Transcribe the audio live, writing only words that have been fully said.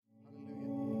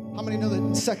How many know that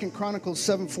in 2 Chronicles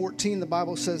 7:14, the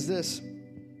Bible says this?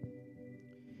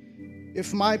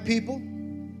 If my people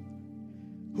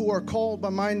who are called by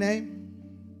my name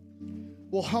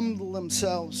will humble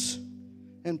themselves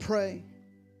and pray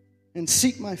and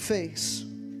seek my face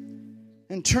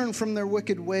and turn from their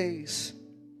wicked ways,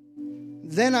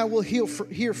 then I will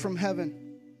hear from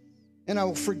heaven, and I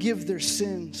will forgive their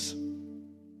sins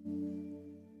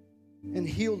and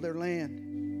heal their land.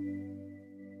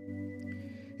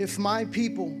 If my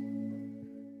people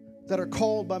that are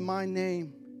called by my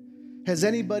name, has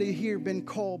anybody here been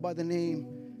called by the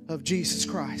name of Jesus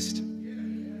Christ?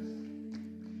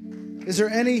 Is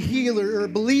there any healer or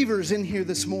believers in here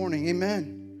this morning?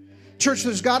 Amen. Church,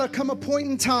 there's got to come a point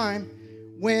in time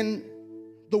when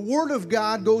the Word of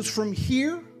God goes from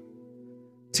here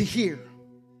to here.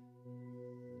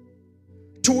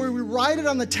 To where we write it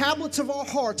on the tablets of our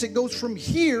hearts. It goes from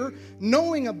here,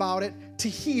 knowing about it, to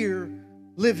here,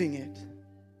 living it.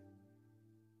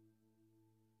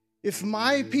 If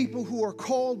my people who are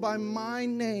called by my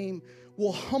name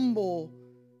will humble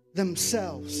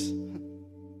themselves.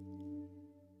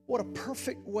 What a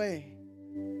perfect way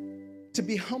to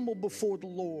be humble before the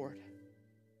Lord.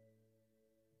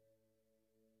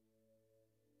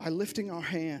 By lifting our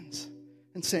hands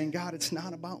and saying, God, it's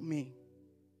not about me.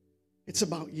 It's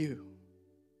about you.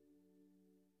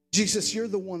 Jesus, you're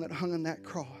the one that hung on that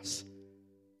cross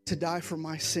to die for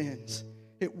my sins.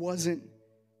 It wasn't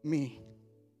me.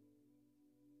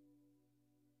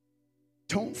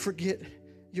 Don't forget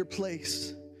your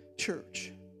place,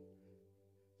 church.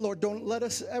 Lord, don't let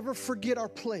us ever forget our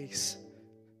place.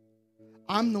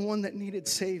 I'm the one that needed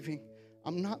saving.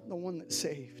 I'm not the one that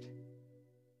saved.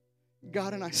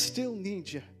 God, and I still need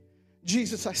you.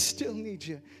 Jesus, I still need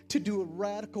you to do a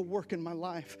radical work in my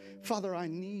life. Father, I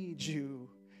need you.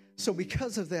 So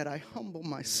because of that, I humble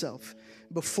myself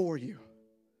before you.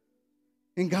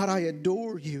 And God, I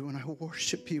adore you and I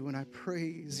worship you and I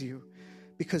praise you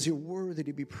because you're worthy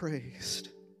to be praised.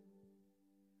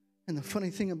 And the funny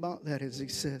thing about that is he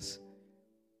says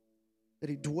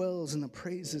that he dwells in the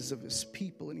praises of his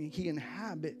people and he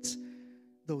inhabits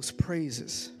those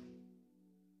praises.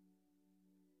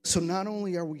 So not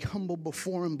only are we humble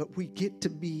before him, but we get to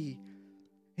be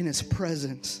in his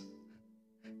presence.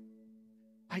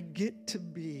 I get to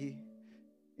be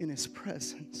in his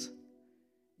presence.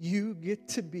 You get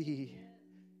to be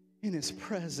in his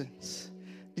presence.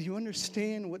 Do you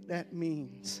understand what that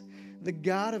means? The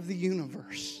God of the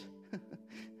universe,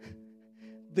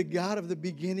 the God of the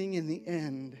beginning and the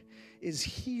end, is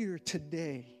here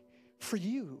today for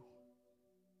you.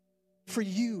 For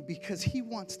you, because he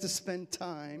wants to spend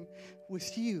time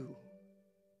with you.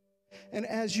 And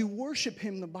as you worship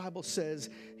him, the Bible says,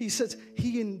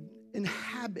 he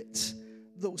inhabits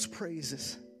those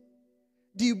praises.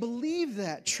 Do you believe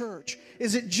that, church?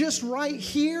 Is it just right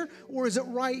here or is it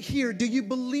right here? Do you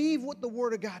believe what the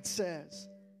Word of God says?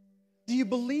 Do you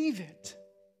believe it?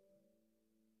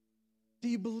 Do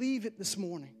you believe it this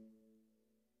morning?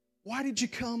 Why did you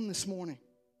come this morning?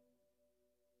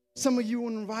 Some of you were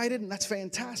invited, and that's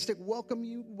fantastic. Welcome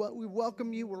you. We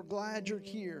welcome you. We're glad you're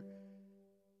here.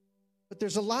 But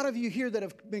there's a lot of you here that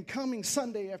have been coming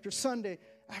Sunday after Sunday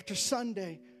after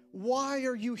Sunday. Why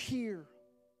are you here?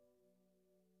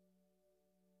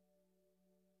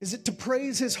 Is it to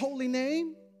praise his holy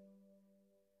name?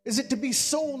 Is it to be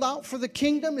sold out for the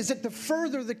kingdom? Is it to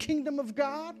further the kingdom of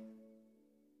God?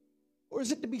 Or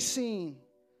is it to be seen?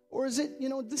 Or is it,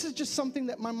 this is just something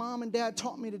that my mom and dad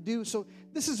taught me to do, so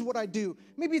this is what I do.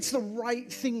 Maybe it's the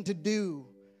right thing to do.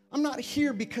 I'm not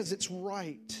here because it's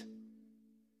right.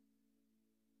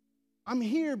 I'm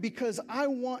here because I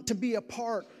want to be a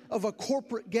part of a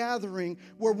corporate gathering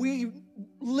where we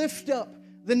lift up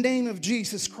the name of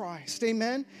Jesus Christ.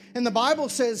 Amen? And the Bible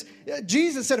says,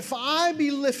 Jesus said, if I be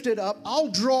lifted up, I'll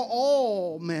draw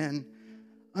all men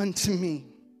unto me.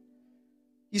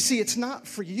 You see, it's not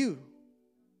for you.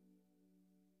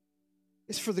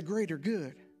 It's for the greater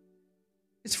good.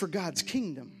 It's for God's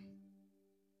kingdom.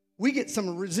 We get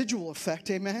some residual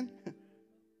effect, amen?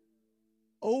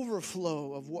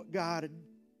 Overflow of what God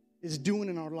is doing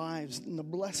in our lives and the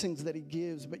blessings that he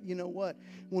gives. But you know what?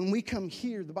 When we come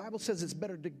here, the Bible says it's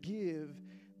better to give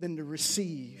than to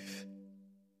receive.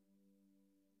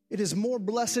 It is more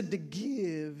blessed to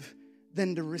give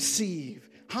than to receive.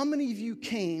 How many of you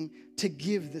came to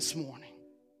give this morning?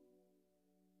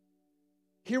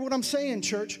 Hear what I'm saying,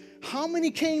 church. How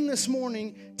many came this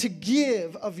morning to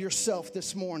give of yourself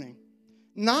this morning?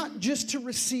 Not just to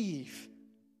receive.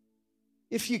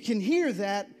 If you can hear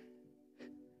that,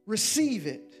 receive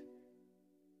it.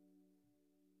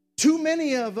 Too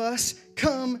many of us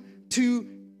come to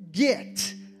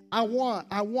get I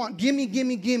want.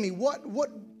 Gimme.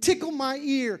 What tickle my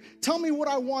ear? Tell me what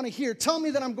I want to hear. Tell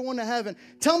me that I'm going to heaven.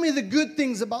 Tell me the good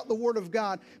things about the Word of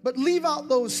God. But leave out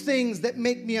those things that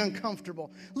make me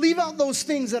uncomfortable. Leave out those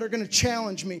things that are going to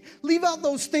challenge me. Leave out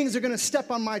those things that are going to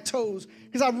step on my toes,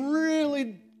 because I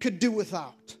really could do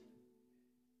without.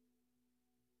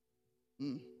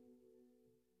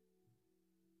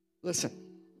 Listen.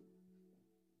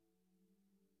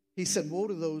 He said, woe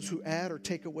to those who add or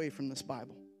take away from this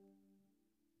Bible.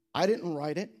 I didn't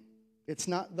write it. It's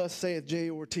not thus saith J.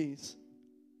 Ortiz.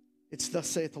 It's thus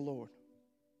saith the Lord.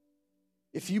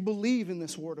 If you believe in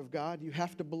this Word of God, you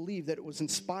have to believe that it was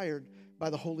inspired by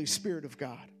the Holy Spirit of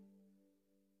God.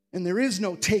 And there is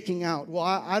no taking out. Well,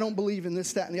 I don't believe in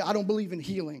this, that, and the. I don't believe in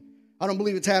healing. I don't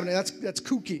believe it's happening. That's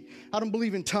kooky. I don't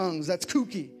believe in tongues. That's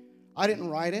kooky. I didn't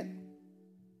write it.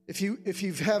 If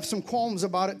you have some qualms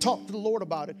about it, talk to the Lord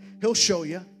about it. He'll show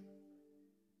you.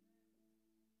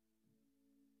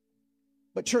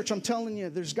 But church, I'm telling you,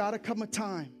 there's got to come a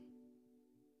time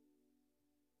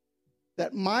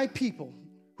that my people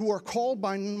who are called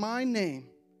by my name,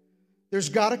 there's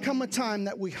got to come a time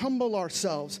that we humble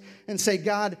ourselves and say,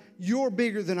 God, you're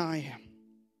bigger than I am.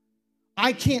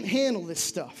 I can't handle this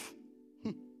stuff.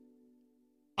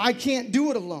 I can't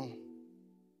do it alone.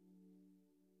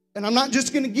 And I'm not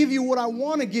just going to give you what I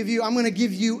want to give you. I'm going to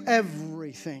give you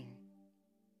everything.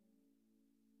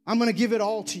 I'm going to give it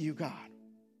all to you, God.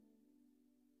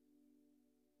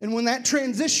 And when that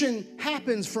transition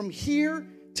happens from here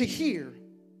to here,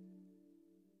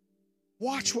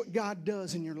 watch what God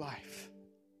does in your life.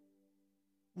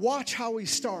 Watch how He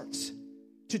starts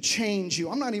to change you.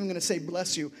 I'm not even going to say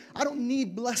bless you. I don't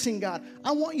need blessing, God.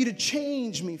 I want you to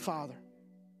change me, Father.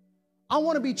 I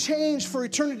want to be changed for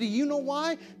eternity. You know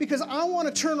why? Because I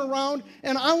want to turn around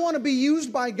and I want to be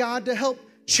used by God to help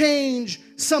change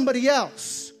somebody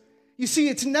else. You see,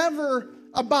 it's never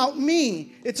about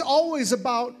me. It's always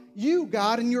about you,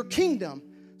 God, and your kingdom.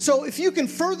 So if you can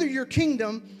further your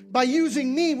kingdom by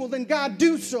using me, well, then God,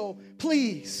 do so,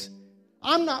 please.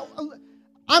 I'm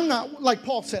not, like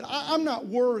Paul said, I'm not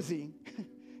worthy,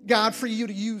 God, for you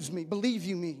to use me. Believe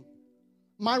you me.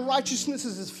 My righteousness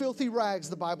is as filthy rags,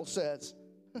 the Bible says.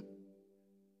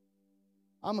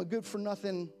 I'm a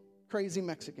good-for-nothing, crazy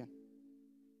Mexican.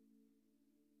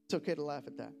 It's okay to laugh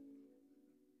at that.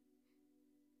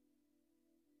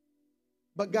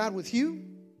 But God, with you,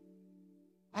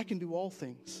 I can do all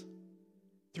things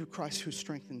through Christ who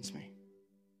strengthens me.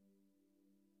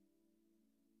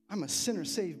 I'm a sinner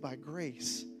saved by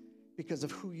grace because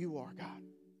of who you are, God.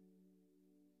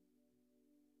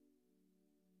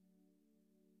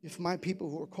 If my people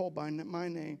who are called by my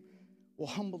name will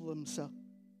humble themselves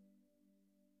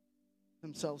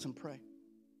and pray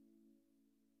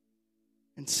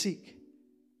and seek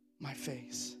my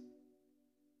face.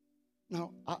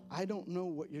 Now, I don't know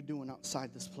what you're doing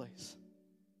outside this place.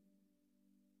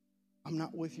 I'm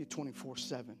not with you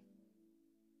 24/7.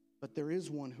 But there is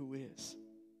one who is.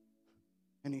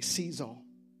 And He sees all.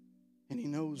 And He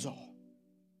knows all.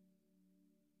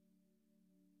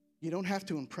 You don't have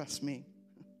to impress me.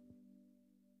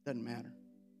 Doesn't matter.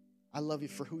 I love you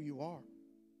for who you are.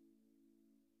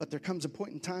 But there comes a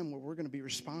point in time where we're going to be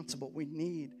responsible. We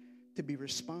need to be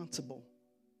responsible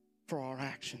for our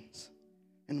actions.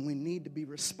 And we need to be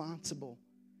responsible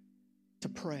to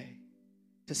pray,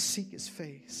 to seek His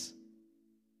face.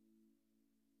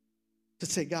 To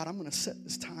say, God, I'm going to set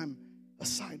this time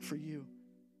aside for you.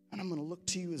 And I'm going to look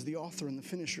to you as the author and the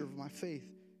finisher of my faith.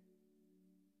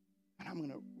 And I'm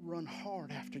going to run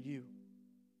hard after you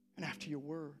and after your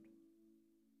word.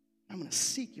 I'm going to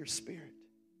seek your Spirit.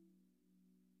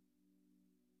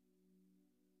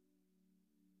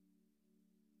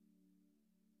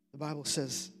 The Bible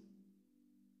says,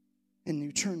 and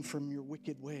you turn from your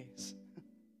wicked ways.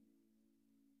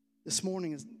 This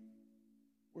morning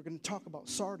we're going to talk about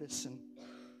Sardis, and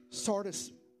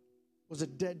Sardis was a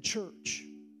dead church.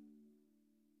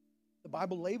 The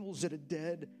Bible labels it a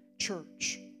dead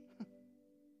church.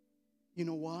 You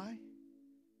know why?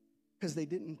 Because they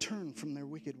didn't turn from their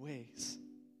wicked ways.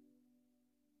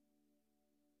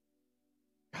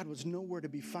 God was nowhere to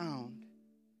be found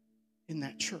in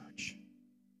that church.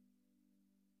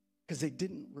 Because they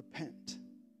didn't repent.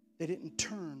 They didn't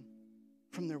turn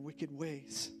from their wicked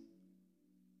ways.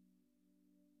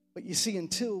 But you see,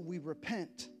 until we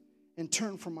repent and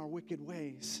turn from our wicked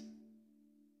ways,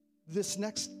 this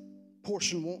next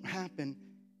portion won't happen.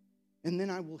 And then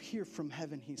I will hear from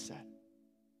heaven, He said.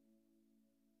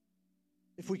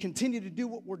 If we continue to do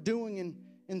what we're doing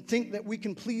and think that we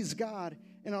can please God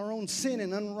in our own sin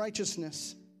and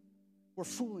unrighteousness, we're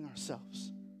fooling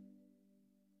ourselves.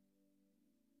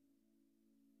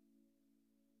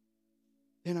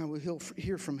 and I will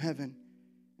hear from heaven,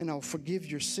 and I will forgive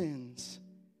your sins,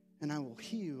 and I will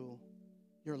heal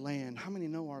your land. How many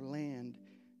know our land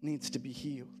needs to be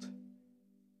healed?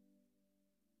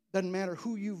 Doesn't matter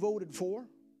who you voted for.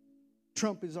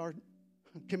 Trump is our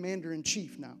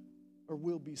commander-in-chief now, or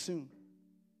will be soon.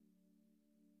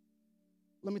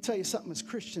 Let me tell you something as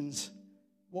Christians,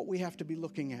 what we have to be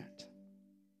looking at.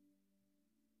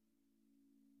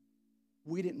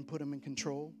 We didn't put him in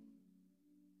control.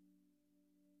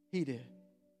 He did.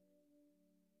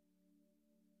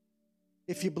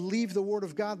 If you believe the word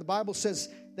of God, the Bible says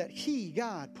that he,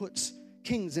 God, puts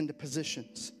kings into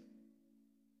positions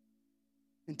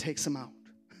and takes them out.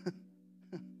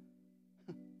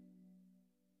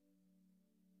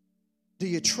 Do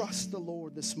you trust the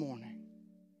Lord this morning?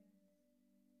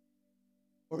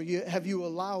 Or have you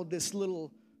allowed this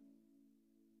little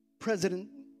president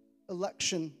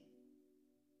election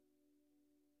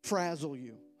frazzle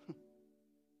you?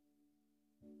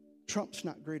 Trump's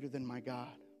not greater than my God.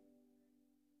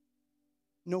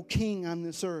 No king on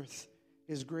this earth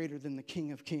is greater than the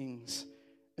King of Kings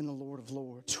and the Lord of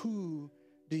Lords. Who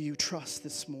do you trust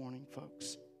this morning,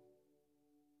 folks?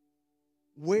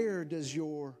 Where does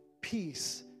your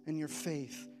peace and your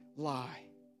faith lie?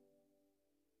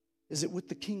 Is it with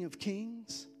the King of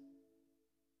Kings?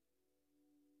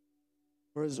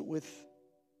 Or is it with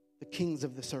the kings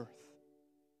of this earth?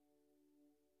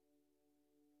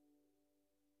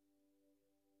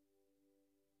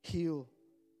 Heal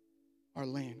our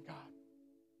land, God.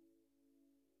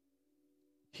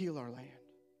 Heal our land.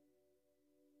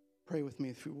 Pray with me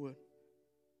if you would.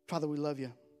 Father, we love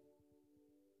you.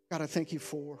 God, I thank you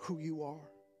for who you are.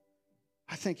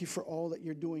 I thank you for all that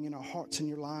you're doing in our hearts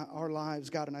and our lives,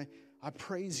 God. And I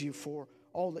praise you for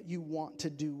all that you want to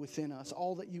do within us,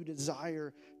 all that you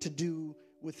desire to do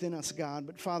within us, God.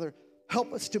 But Father,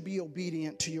 help us to be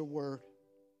obedient to your word.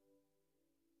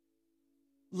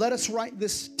 Let us write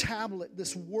this tablet,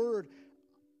 this word,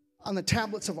 on the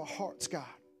tablets of our hearts, God,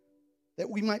 that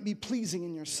we might be pleasing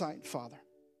in your sight, Father.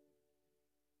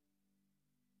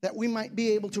 That we might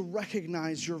be able to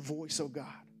recognize your voice, oh God.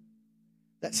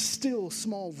 That still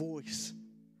small voice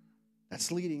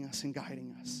that's leading us and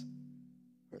guiding us,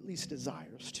 or at least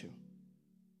desires to.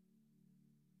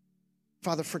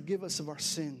 Father, forgive us of our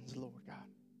sins, Lord God.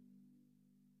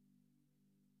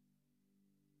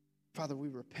 Father, we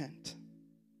repent.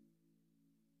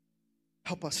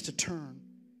 Help us to turn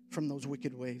from those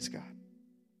wicked ways, God.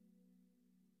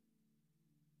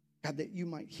 God, that you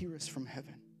might hear us from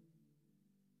heaven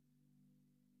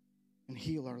and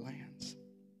heal our lands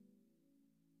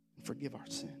and forgive our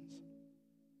sins.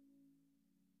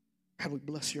 God, we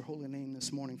bless your holy name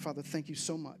this morning. Father, thank you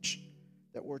so much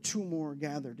that where two more are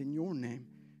gathered in your name,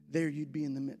 there you'd be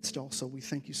in the midst also. We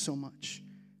thank you so much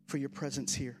for your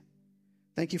presence here.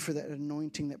 Thank you for that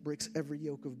anointing that breaks every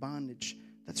yoke of bondage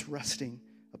that's resting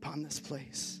upon this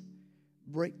place.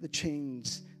 Break the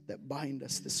chains that bind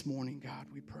us this morning, God,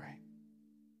 we pray.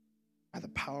 By the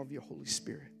power of your Holy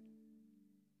Spirit.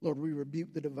 Lord, we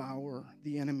rebuke the devourer,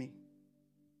 the enemy.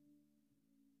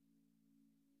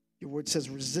 Your word says,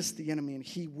 resist the enemy and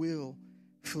he will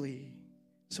flee.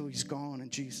 So he's gone in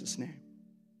Jesus' name.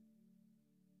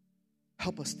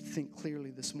 Help us to think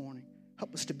clearly this morning.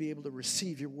 Help us to be able to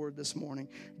receive your word this morning.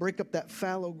 Break up that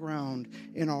fallow ground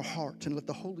in our heart and let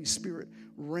the Holy Spirit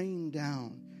rain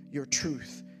down your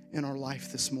truth in our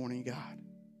life this morning, God.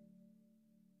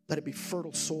 Let it be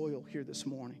fertile soil here this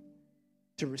morning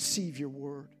to receive your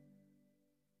word,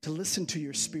 to listen to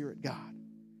your spirit, God,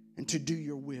 and to do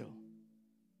your will.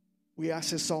 We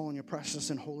ask this all in your precious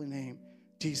and holy name,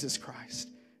 Jesus Christ.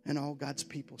 And all God's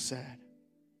people said,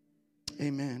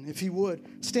 amen. If you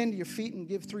would, stand to your feet and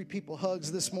give 3 people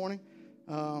hugs this morning.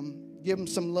 Give them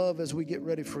some love as we get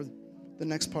ready for the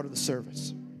next part of the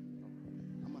service.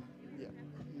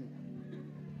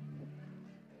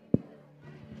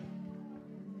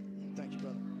 Thank you,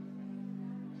 brother.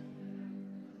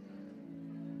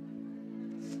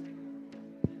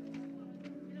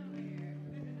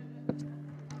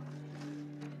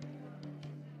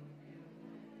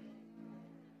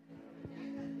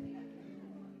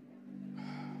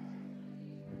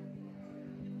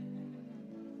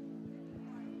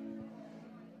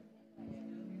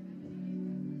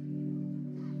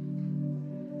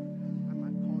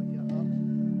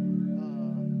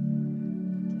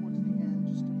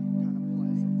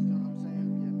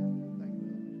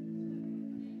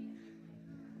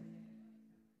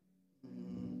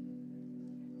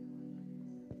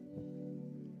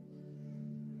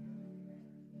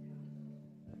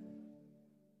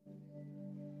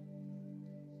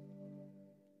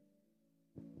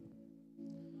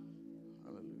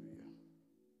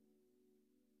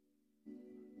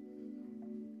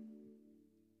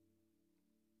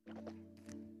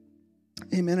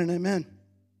 Amen and amen.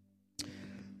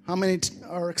 How many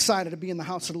are excited to be in the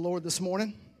house of the Lord this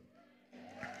morning?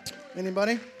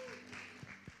 Anybody?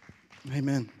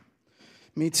 Amen.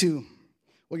 Me too.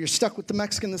 Well, you're stuck with the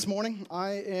Mexican this morning.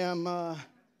 I am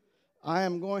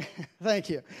going, thank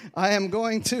you. I am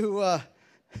going to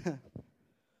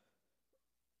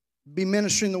be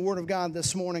ministering the Word of God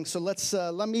this morning. So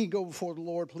let me go before the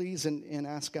Lord, please, and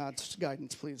ask God's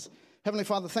guidance, please. Heavenly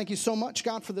Father, thank you so much,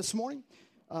 God, for this morning.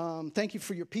 Thank you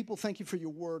for your people. Thank you for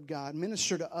your Word, God.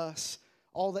 Minister to us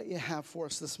all that you have for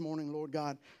us this morning, Lord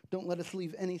God. Don't let us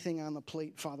leave anything on the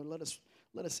plate, Father. Let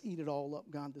us eat it all up,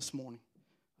 God, this morning.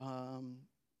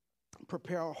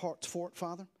 Prepare our hearts for it,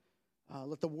 Father.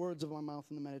 Let the words of my mouth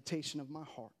and the meditation of my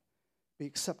heart be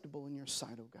acceptable in your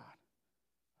sight, oh God.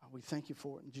 We thank you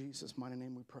for it. In Jesus' mighty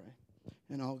name we pray.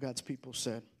 And all God's people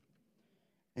said,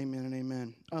 amen and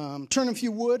amen. Turn, if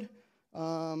you would,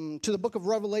 to the book of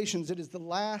Revelations. It is the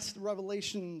last,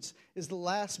 Revelations is the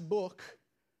last book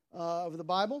of the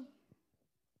Bible.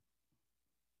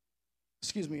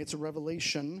 Excuse me, it's a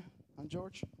revelation. Huh,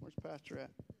 George? Where's Pastor at?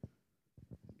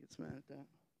 He gets mad at that.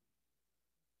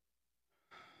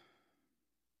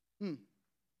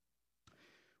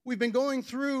 We've been going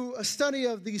through a study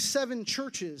of these 7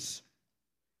 churches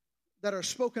that are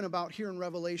spoken about here in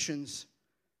Revelations.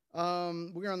 We're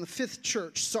on the 5th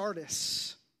church,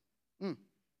 Sardis.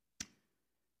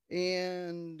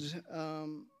 And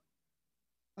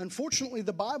unfortunately,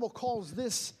 the Bible calls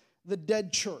this the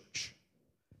dead church.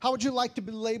 How would you like to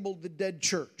be labeled the dead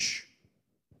church?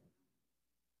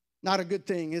 Not a good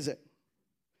thing, is it?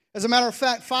 As a matter of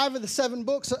fact, 5 of the 7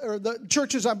 books, or the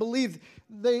churches, I believe,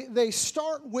 they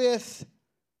start with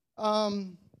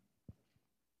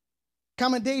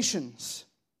commendations,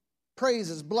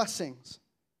 praises, blessings.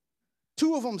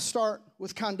 2 of them start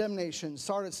with condemnation.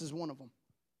 Sardis is one of them.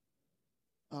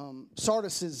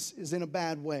 Sardis is in a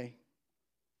bad way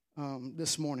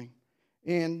this morning.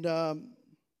 And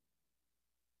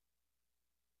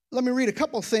let me read a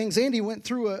couple things. Andy went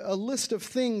through a list of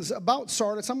things about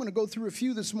Sardis. I'm going to go through a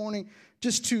few this morning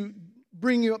just to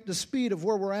bring you up to speed of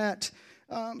where we're at.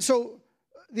 So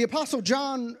the Apostle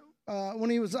John, when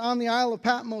he was on the Isle of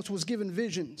Patmos, was given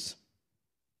visions.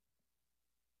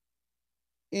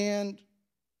 And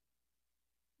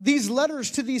these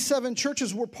letters to these 7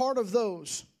 churches were part of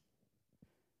those.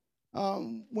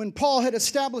 When Paul had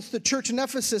established the church in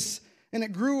Ephesus, and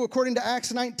it grew according to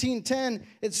Acts 19:10,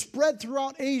 it spread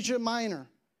throughout Asia Minor,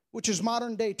 which is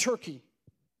modern-day Turkey.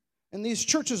 And these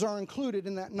churches are included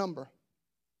in that number.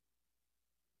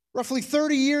 Roughly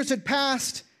 30 years had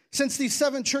passed since these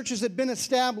 7 churches had been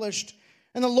established,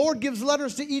 and the Lord gives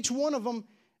letters to each one of them.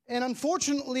 And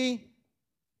unfortunately,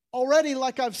 already,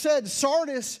 like I've said,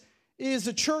 Sardis is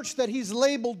a church that he's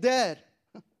labeled dead.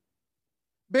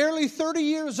 Barely 30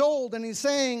 years old, and he's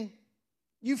saying,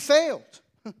 you failed.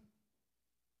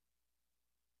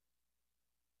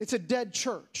 It's a dead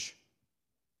church.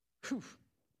 Whew.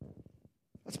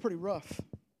 That's pretty rough.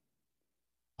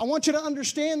 I want you to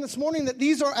understand this morning that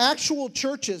these are actual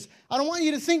churches. I don't want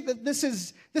you to think that this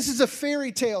is a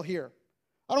fairy tale here.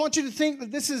 I don't want you to think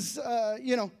that this is,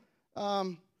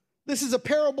 this is a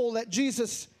parable that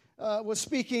Jesus was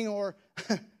speaking, or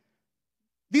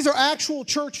these are actual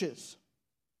churches.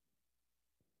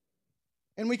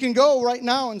 And we can go right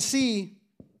now and see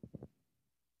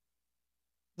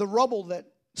the rubble that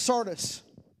Sardis,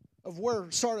 of where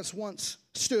Sardis once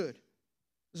stood,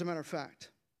 as a matter of fact.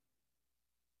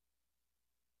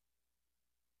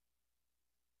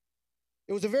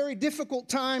 It was a very difficult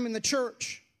time in the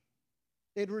church.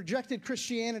 They had rejected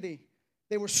Christianity.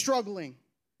 They were struggling.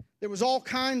 There was all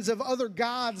kinds of other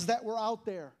gods that were out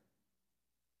there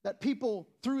that people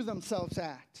threw themselves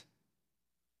at.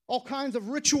 All kinds of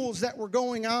rituals that were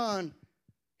going on,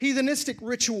 heathenistic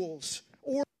rituals,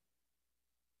 or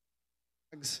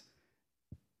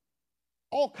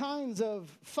all kinds of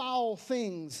foul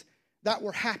things that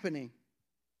were happening.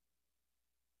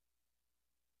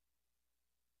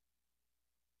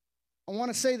 I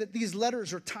want to say that these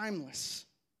letters are timeless.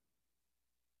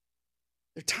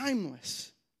 They're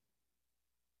timeless.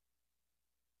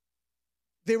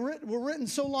 They were written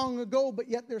so long ago, but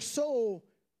yet they're so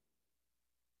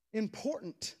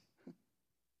important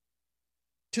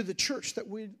to the church that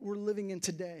we're living in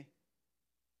today.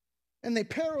 And they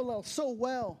parallel so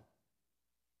well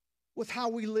with how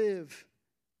we live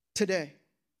today.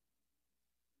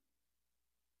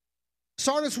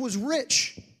 Sardis was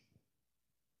rich.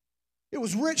 It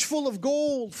was rich, full of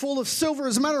gold, full of silver.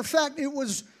 As a matter of fact, it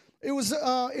was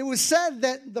said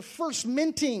that the first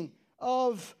minting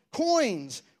of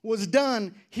coins was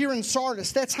done here in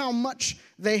Sardis. That's how much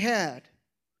they had.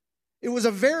 It was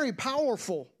a very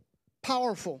powerful,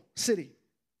 powerful city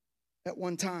at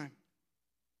one time.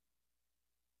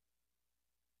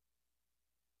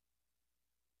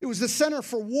 It was the center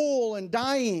for wool and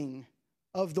dyeing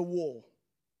of the wool.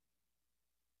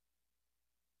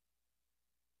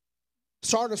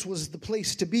 Sardis was the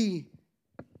place to be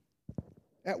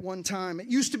at one time. It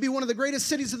used to be one of the greatest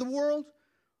cities of the world,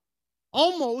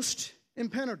 almost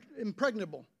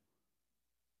impregnable,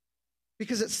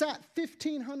 because it sat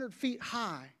 1,500 feet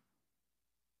high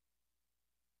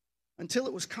until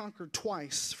it was conquered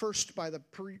twice, first by the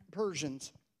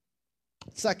Persians,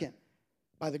 second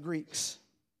by the Greeks.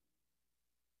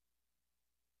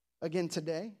 Again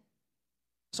today,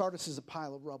 Sardis is a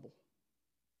pile of rubble.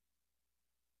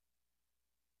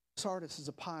 Sardis is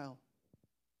a pile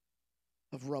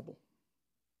of rubble.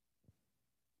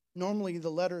 Normally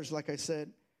the letters, like I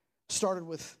said, started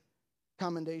with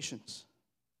commendations.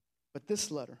 But this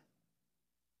letter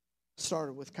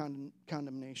started with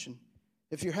condemnation.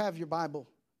 If you have your Bible,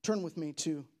 turn with me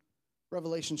to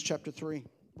Revelation chapter 3.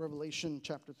 Revelation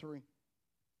chapter 3.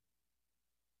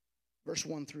 Verse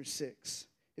 1 through 6.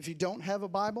 If you don't have a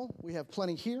Bible, we have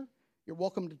plenty here. You're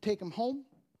welcome to take them home.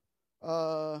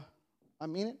 I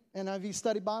mean it. NIV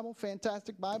Study Bible,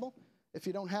 fantastic Bible. If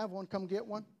you don't have one, come get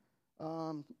one.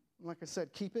 Like I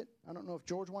said, keep it. I don't know if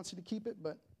George wants you to keep it,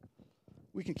 but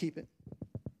we can keep it.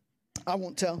 I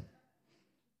won't tell.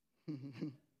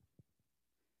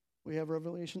 We have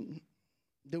Revelation.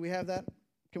 Do we have that?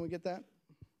 Can we get that?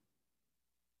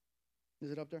 Is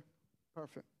it up there?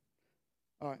 Perfect.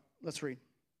 All right, let's read.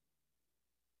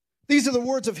 These are the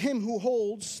words of him who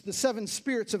holds the seven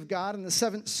spirits of God and the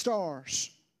seven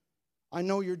stars. I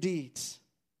know your deeds.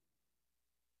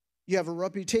 You have a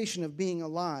reputation of being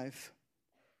alive,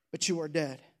 but you are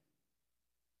dead.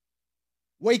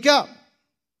 Wake up.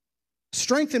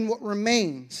 Strengthen what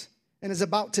remains and is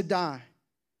about to die.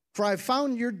 For I have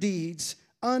found your deeds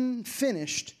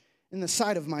unfinished in the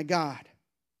sight of my God.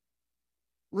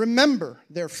 Remember,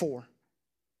 therefore,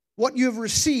 what you have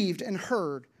received and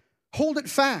heard. Hold it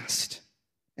fast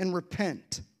and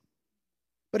repent.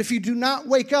 But if you do not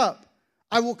wake up,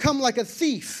 I will come like a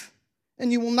thief,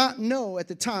 and you will not know at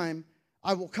the time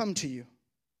I will come to you.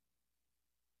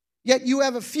 Yet you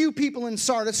have a few people in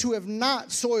Sardis who have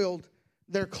not soiled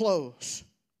their clothes.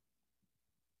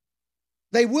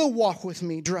 They will walk with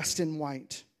me dressed in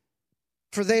white,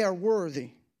 for they are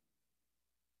worthy.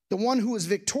 The one who is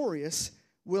victorious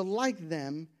will, like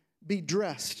them, be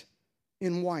dressed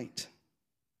in white.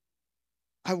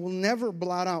 I will never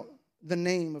blot out the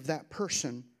name of that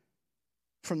person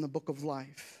from the book of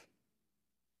life,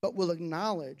 but will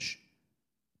acknowledge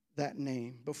that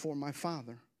name before my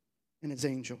Father and his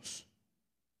angels.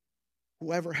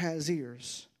 Whoever has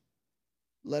ears,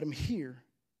 let him hear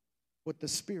what the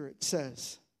Spirit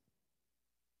says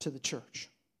to the church.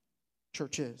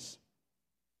 Churches.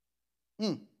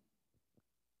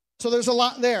 So there's a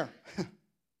lot there.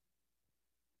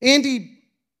 Andy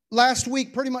last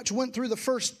week pretty much went through the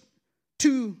first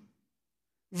two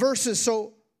verses,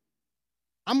 so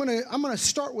I'm gonna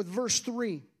start with verse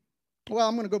 3. Well,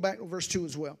 I'm gonna go back to verse 2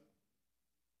 as well.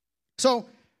 So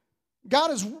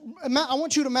I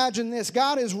want you to imagine this.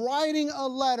 God is writing a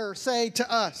letter, say,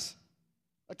 to us,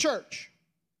 a church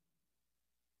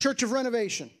of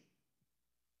Renovation.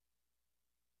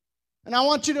 And I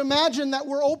want you to imagine that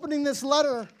we're opening this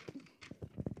letter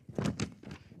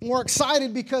and we're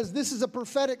excited because this is a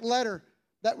prophetic letter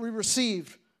that we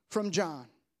received from John.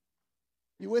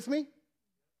 You with me?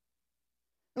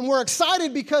 And we're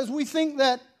excited because we think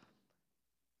that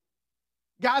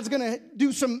God's going to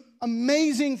do some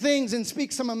amazing things and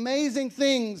speak some amazing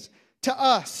things to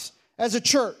us as a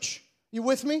church. You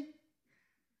with me?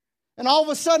 And all of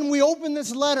a sudden we open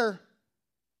this letter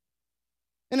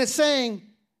and it's saying,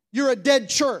 you're a dead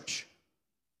church.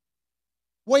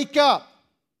 Wake up.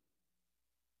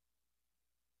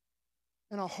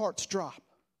 And our hearts drop.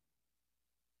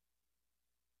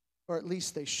 Or at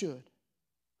least they should.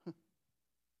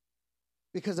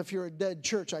 Because if you're a dead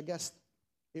church, I guess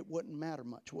it wouldn't matter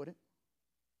much, would it?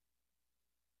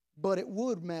 But it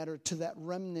would matter to that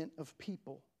remnant of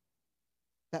people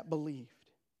that believed.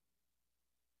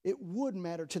 It would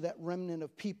matter to that remnant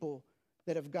of people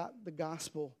that have got the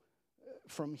gospel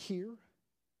from here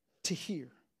to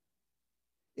here.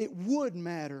 It would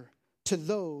matter to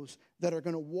those that are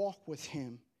going to walk with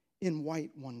him in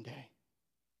white one day.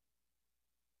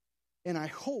 And I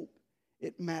hope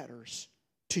it matters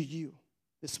to you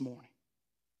this morning.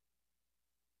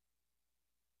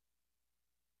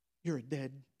 You're a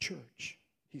dead church,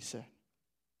 he said.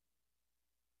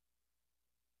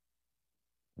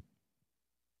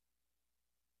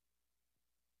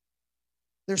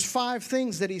 There's 5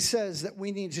 things that he says that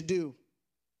we need to do.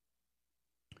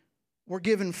 We're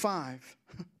given 5.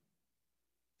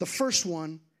 The first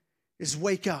one is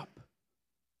wake up.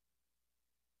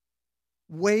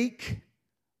 Wake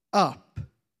up.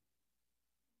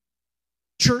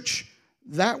 Church,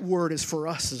 that word is for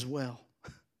us as well.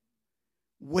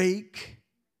 Wake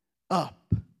up.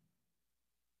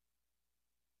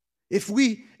 If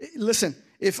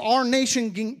our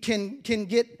nation can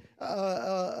get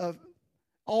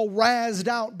all razzed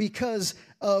out because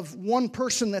of one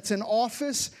person that's in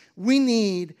office, we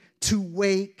need to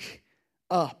wake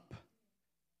up.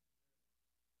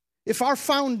 If our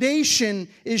foundation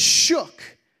is shook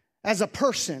as a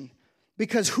person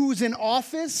because who's in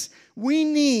office, we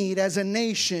need as a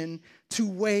nation to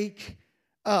wake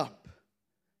up.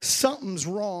 Something's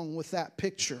wrong with that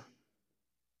picture.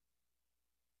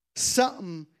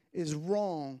 Something is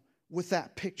wrong with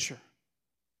that picture.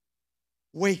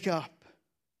 Wake up.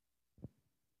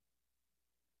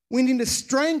 We need to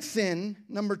strengthen,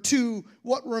 number 2,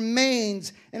 what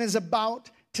remains and is about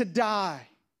to die.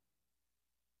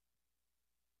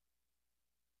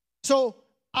 So,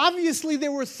 obviously,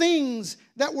 there were things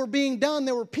that were being done.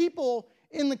 There were people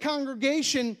in the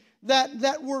congregation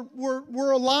that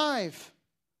were alive.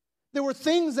 There were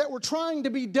things that were trying to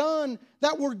be done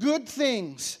that were good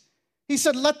things. He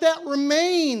said, let that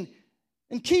remain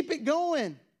and keep it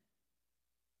going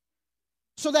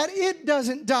so that it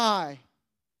doesn't die.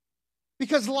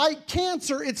 Because like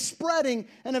cancer, it's spreading,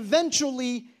 and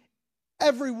eventually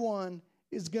everyone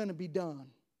is going to be done.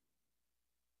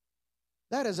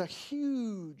 That is a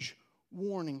huge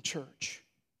warning, church.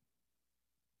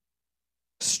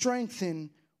 Strengthen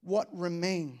what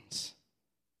remains.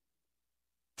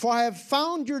 For I have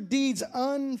found your deeds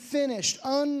unfinished,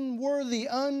 unworthy,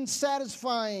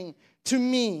 unsatisfying to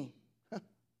me,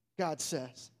 God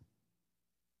says.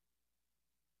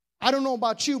 I don't know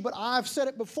about you, but I've said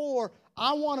it before.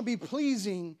 I want to be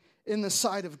pleasing in the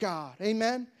sight of God.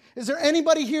 Amen? Is there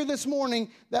anybody here this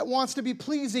morning that wants to be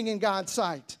pleasing in God's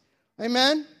sight?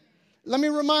 Amen? Let me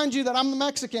remind you that I'm the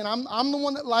Mexican. I'm the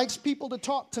one that likes people to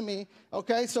talk to me.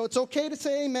 Okay? So it's okay to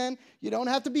say amen. You don't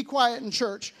have to be quiet in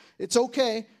church. It's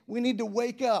okay. We need to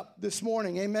wake up this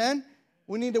morning. Amen?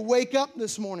 We need to wake up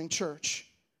this morning, church.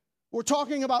 We're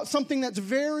talking about something that's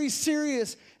very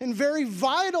serious and very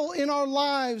vital in our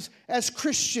lives as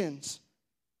Christians.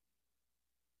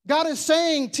 God is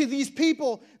saying to these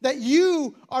people that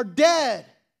you are dead.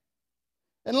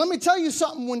 And let me tell you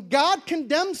something. When God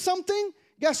condemns something,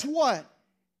 guess what?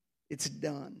 It's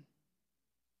done.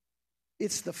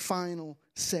 It's the final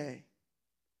say.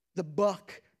 The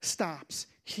buck stops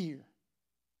here.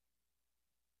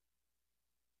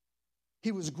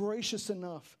 He was gracious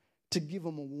enough to give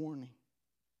them a warning.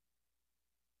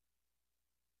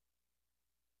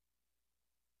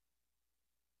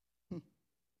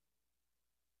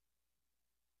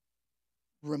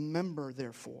 Remember,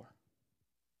 therefore.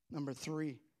 Number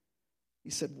 3,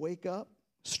 he said, wake up,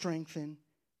 strengthen,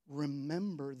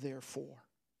 remember, therefore,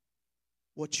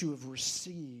 what you have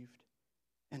received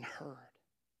and heard.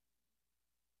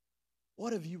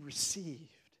 What have you received?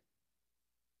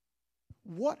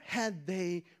 What had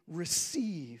they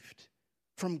received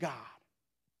from God?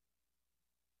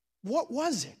 What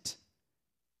was it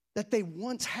that they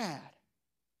once had?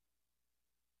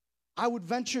 I would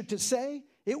venture to say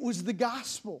it was the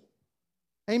gospel.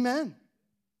 Amen.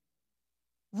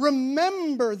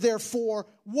 Remember, therefore,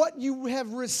 what you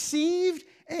have received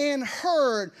and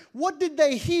heard. What did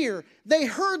they hear? They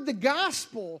heard the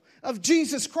gospel of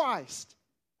Jesus Christ.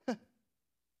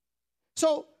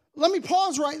 So let me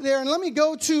pause right there and let me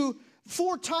go to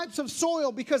 4 types of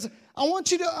soil, because I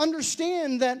want you to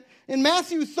understand that in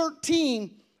Matthew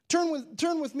 13,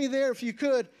 turn with me there if you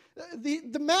could.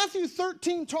 The Matthew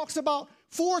 13 talks about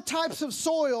 4 types of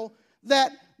soil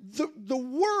that the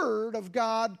word of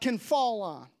God can fall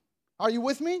on. Are you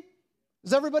with me?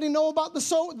 Does everybody know about the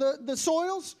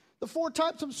soils? The 4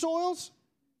 types of soils?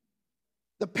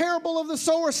 The parable of the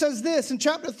sower says this in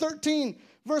chapter 13,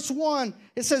 verse 1.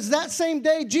 It says, that same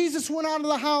day Jesus went out of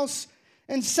the house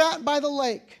and sat by the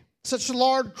lake. Such a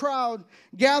large crowd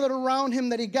gathered around him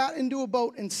that he got into a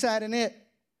boat and sat in it,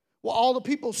 while all the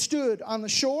people stood on the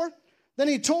shore. Then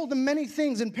he told them many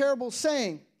things in parables,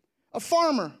 saying, a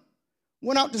farmer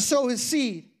went out to sow his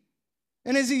seed.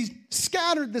 And as he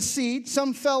scattered the seed,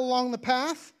 some fell along the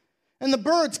path, and the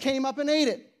birds came up and ate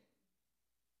it.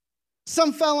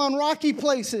 Some fell on rocky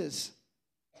places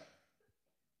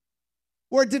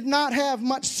where it did not have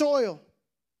much soil.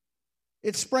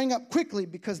 It sprang up quickly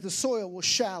because the soil was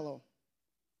shallow.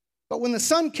 But when the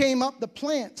sun came up, the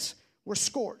plants were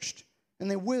scorched,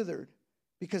 and they withered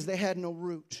because they had no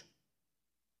root.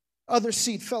 Other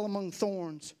seed fell among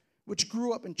thorns, which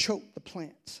grew up and choked the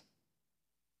plants.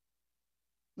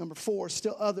 Number 4,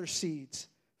 still other seeds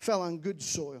fell on good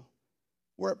soil,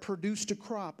 where it produced a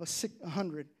crop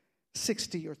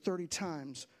 160 or 30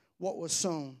 times what was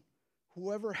sown.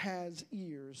 Whoever has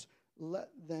ears, let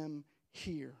them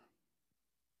hear.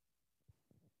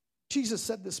 Jesus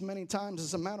said this many times.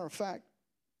 As a matter of fact,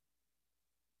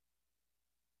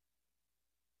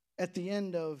 at the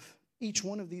end of each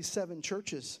one of these 7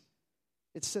 churches,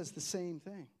 it says the same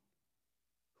thing.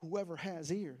 Whoever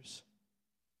has ears,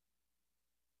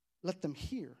 let them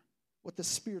hear what the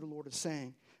Spirit of the Lord is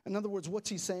saying. In other words, what's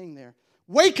he saying there?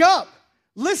 Wake up!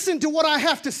 Listen to what I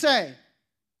have to say.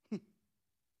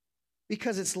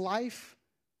 Because it's life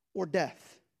or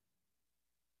death.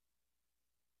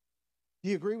 Do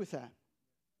you agree with that?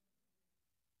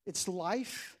 It's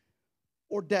life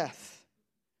or death.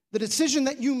 The decision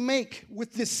that you make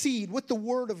with this seed, with the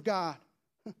Word of God,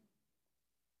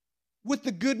 with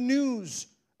the good news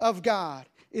of God,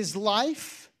 is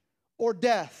life or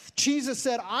death. Jesus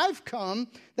said, I've come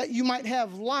that you might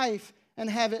have life and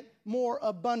have it more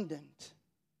abundant.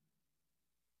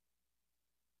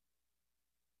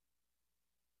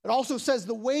 It also says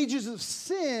the wages of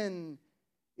sin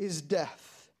is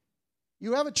death.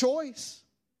 You have a choice.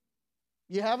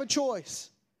 You have a choice.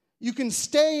 You can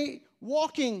stay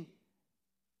walking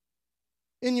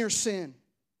in your sin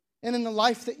and in the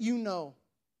life that you know.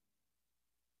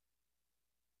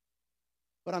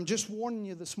 But I'm just warning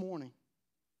you this morning.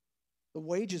 The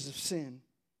wages of sin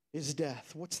is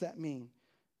death. What's that mean?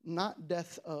 Not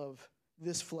death of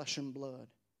this flesh and blood,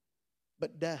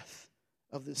 but death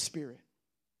of the spirit,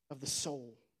 of the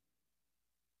soul,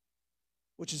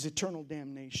 which is eternal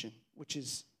damnation, which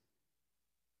is,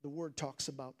 the word talks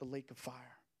about the lake of fire,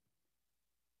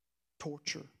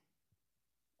 torture,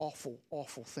 awful,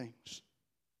 awful things.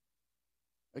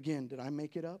 Again, did I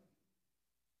make it up?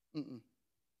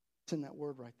 It's in that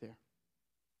word right there.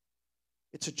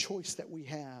 It's a choice that we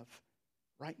have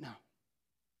right now.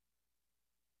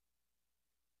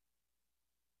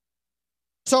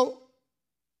 So,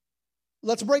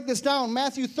 let's break this down.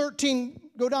 Matthew 13,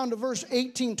 go down to verse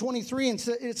 18, 23, and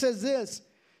it says this.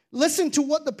 Listen to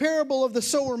what the parable of the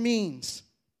sower means.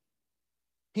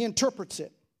 He interprets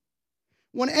it.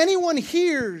 When anyone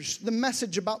hears the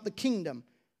message about the kingdom,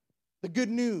 the good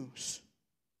news,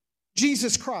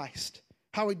 Jesus Christ,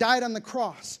 how he died on the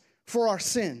cross for our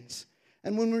sins,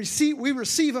 and when we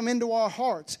receive him into our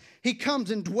hearts, he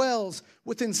comes and dwells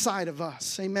within inside of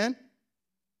us. Amen?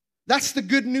 That's the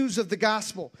good news of the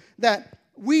gospel, that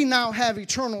we now have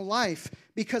eternal life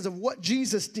because of what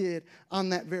Jesus did on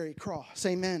that very cross.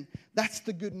 Amen. That's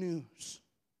the good news.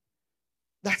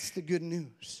 That's the good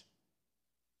news.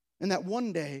 And that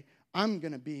one day I'm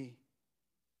going to be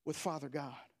with Father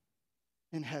God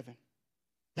in heaven.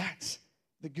 That's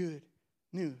the good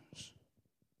news.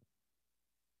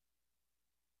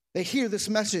 They hear this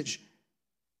message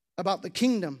about the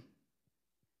kingdom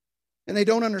and they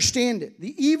don't understand it.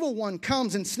 The evil one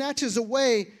comes and snatches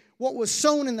away what was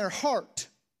sown in their heart.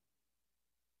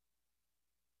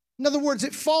 In other words,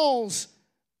 it falls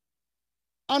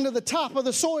onto the top of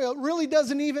the soil. It really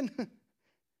doesn't even,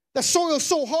 the soil's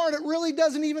so hard, it really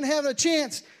doesn't even have a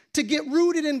chance to get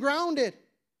rooted and grounded.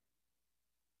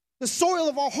 The soil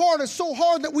of our heart is so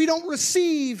hard that we don't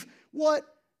receive what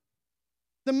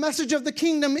the message of the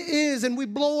kingdom is, and we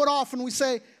blow it off and we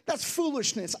say, that's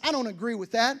foolishness. I don't agree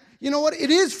with that. You know what? It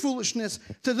is foolishness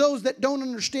to those that don't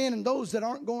understand and those that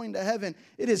aren't going to heaven.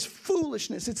 It is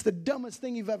foolishness. It's the dumbest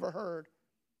thing you've ever heard.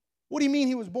 What do you mean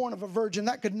he was born of a virgin?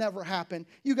 That could never happen.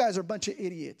 You guys are a bunch of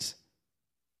idiots.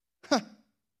 Huh.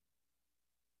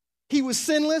 He was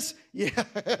sinless? Yeah,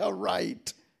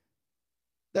 right.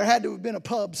 There had to have been a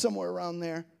pub somewhere around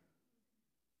there.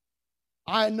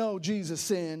 I know Jesus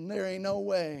sinned. There ain't no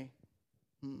way.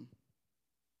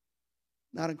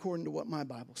 Not according to what my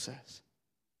Bible says.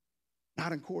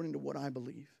 Not according to what I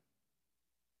believe.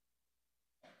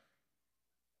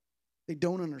 They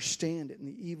don't understand it, and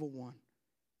the evil one.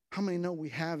 How many know we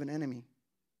have an enemy?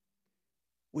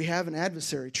 We have an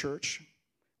adversary, church.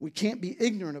 We can't be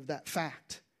ignorant of that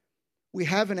fact. We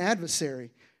have an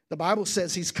adversary. The Bible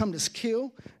says he's come to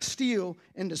kill, steal,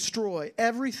 and destroy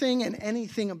everything and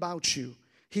anything about you.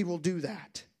 He will do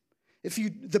that. If you,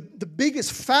 the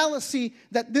biggest fallacy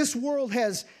that this world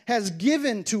has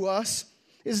given to us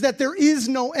is that there is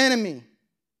no enemy.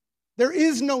 There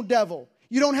is no devil.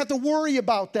 You don't have to worry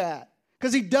about that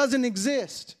because he doesn't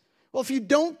exist. Well, if you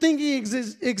don't think he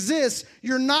exists,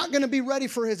 you're not going to be ready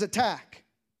for his attack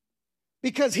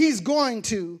because he's going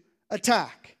to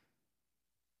attack.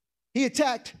 He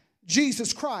attacked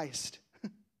Jesus Christ.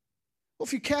 Well,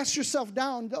 if you cast yourself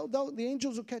down, the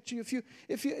angels will catch you. If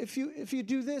you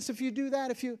do this, if you do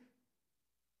that,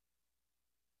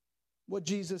 what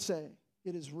Jesus said,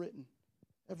 it is written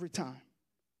every time.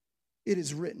 It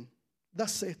is written.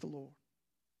 Thus saith the Lord.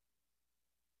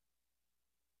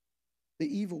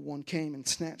 The evil one came and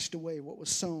snatched away what was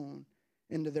sown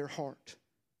into their heart.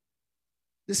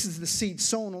 This is the seed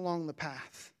sown along the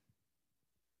path.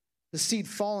 The seed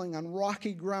falling on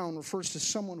rocky ground refers to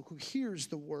someone who hears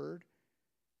the word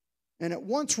and at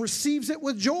once receives it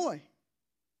with joy.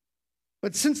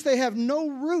 But since they have no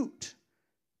root,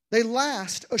 they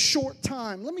last a short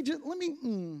time.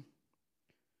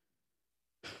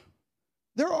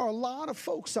 There are a lot of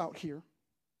folks out here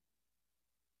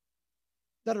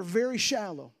that are very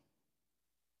shallow.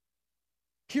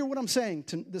 Hear what I'm saying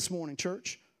this morning,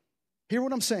 church. Hear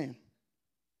what I'm saying.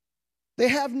 They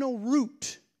have no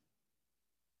root.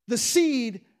 The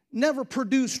seed never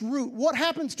produced root. What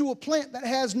happens to a plant that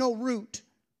has no root?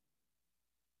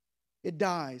 It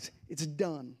dies. It's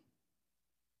done.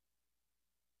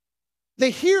 They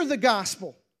hear the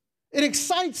gospel. It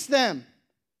excites them.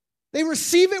 They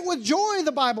receive it with joy,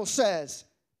 the Bible says.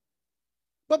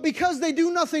 But because they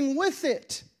do nothing with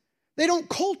it, they don't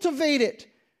cultivate it,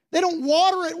 they don't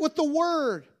water it with the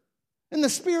Word and the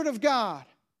Spirit of God.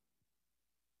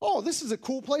 Oh, this is a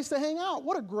cool place to hang out.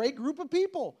 What a great group of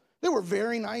people. They were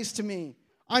very nice to me.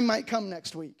 I might come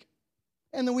next week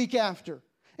and the week after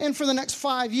and for the next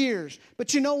 5 years.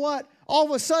 But you know what? All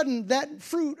of a sudden, that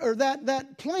fruit or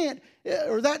that plant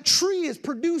or that tree is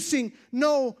producing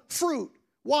no fruit.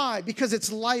 Why? Because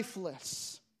it's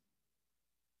lifeless.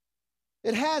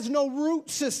 It has no root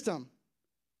system.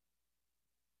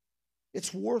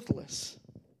 It's worthless.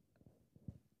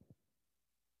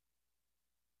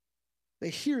 They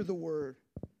hear the word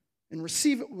and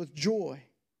receive it with joy.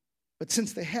 But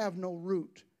since they have no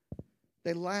root,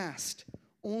 they last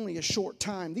only a short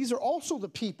time. These are also the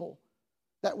people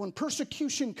that when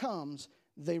persecution comes,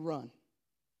 they run.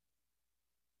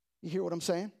 You hear what I'm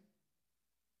saying?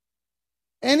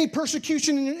 Any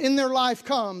persecution in their life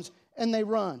comes and they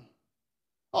run.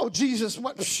 Oh, Jesus,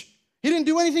 what? He didn't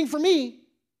do anything for me.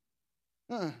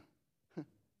 It's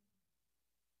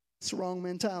the wrong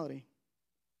mentality.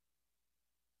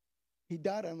 He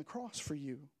died on the cross for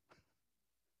you.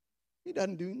 He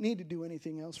doesn't need to do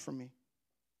anything else for me.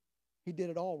 He did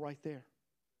it all right there.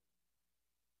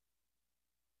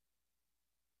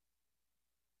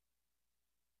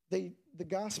 The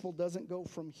gospel doesn't go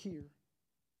from here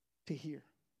to here.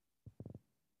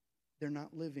 They're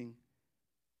not living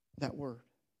that word.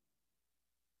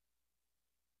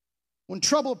 When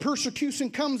trouble or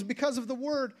persecution comes because of the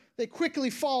word, they quickly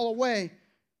fall away.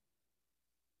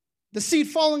 The seed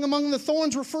falling among the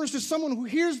thorns refers to someone who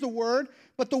hears the word,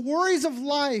 but the worries of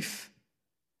life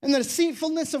and the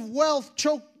deceitfulness of wealth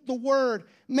choke the word,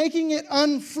 making it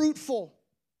unfruitful.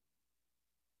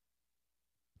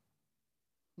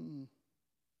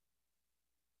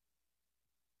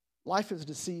 Life is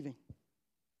deceiving.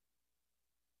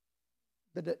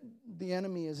 The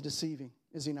enemy is deceiving,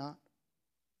 is he not?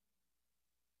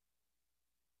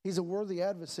 He's a worthy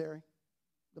adversary,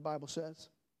 the Bible says.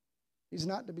 He's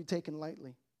not to be taken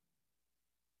lightly.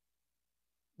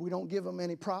 We don't give him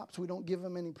any props. We don't give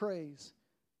him any praise.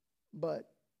 But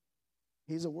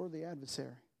he's a worthy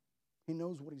adversary. He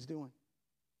knows what he's doing.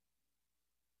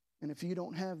 And if you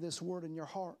don't have this word in your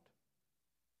heart,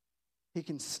 he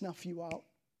can snuff you out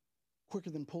quicker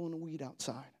than pulling a weed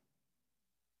outside.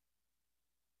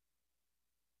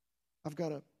 I've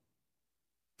got a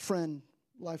friend,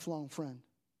 lifelong friend.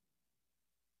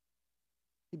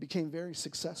 He became very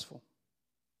successful.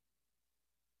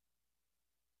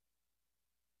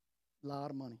 A lot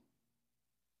of money.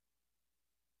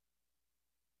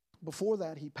 Before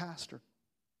that, he pastored.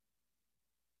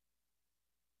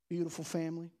 Beautiful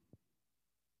family.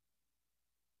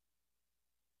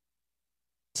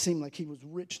 It seemed like he was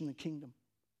rich in the kingdom.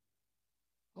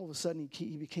 All of a sudden,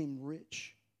 he became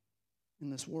rich in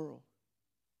this world.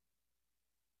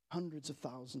 Hundreds of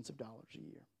thousands of dollars a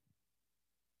year.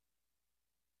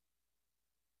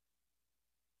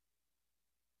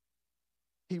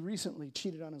 He recently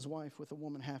cheated on his wife with a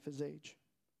woman half his age.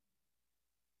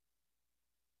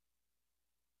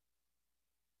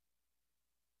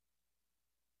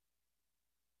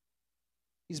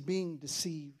 He's being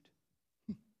deceived.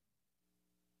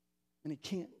 And he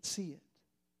can't see it.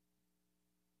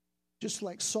 Just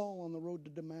like Saul on the road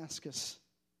to Damascus,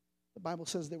 the Bible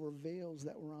says there were veils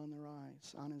that were on their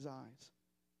eyes, on his eyes.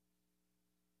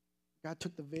 God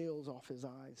took the veils off his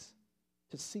eyes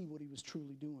to see what he was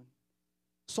truly doing.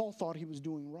 Saul thought he was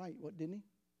doing right, what didn't he?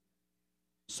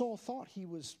 Saul thought he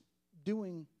was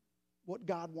doing what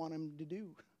God wanted him to do.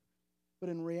 But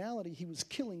in reality, he was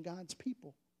killing God's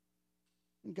people.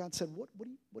 And God said, what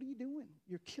are you doing?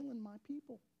 You're killing my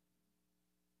people.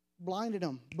 Blinded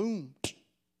him. Boom.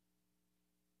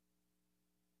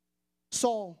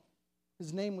 Saul,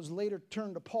 his name was later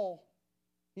turned to Paul.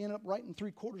 He ended up writing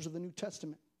 3/4 of the New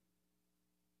Testament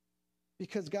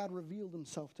because God revealed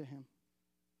himself to him.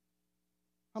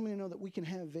 How many know that we can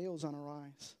have veils on our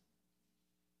eyes?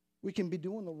 We can be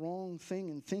doing the wrong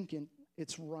thing and thinking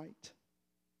it's right.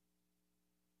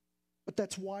 But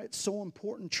that's why it's so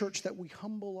important, church, that we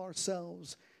humble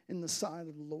ourselves in the sight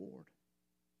of the Lord.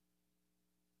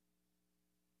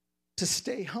 To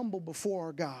stay humble before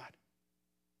our God.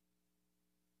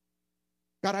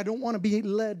 God, I don't want to be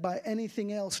led by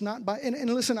anything else. And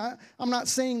listen, I'm not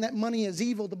saying that money is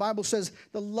evil. The Bible says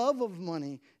the love of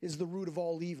money is the root of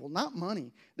all evil, not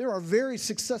money. There are very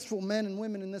successful men and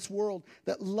women in this world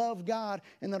that love God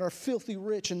and that are filthy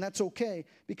rich, and that's okay.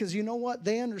 Because you know what?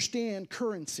 They understand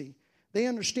currency. They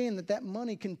understand that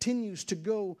money continues to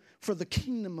go for the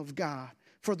kingdom of God,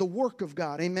 for the work of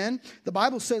God. Amen? The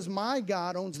Bible says my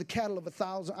God owns the cattle of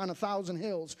 1,000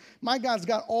 hills. My God's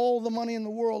got all the money in the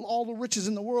world, all the riches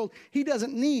in the world. He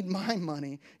doesn't need my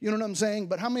money. You know what I'm saying?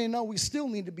 But how many know we still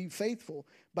need to be faithful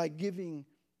by giving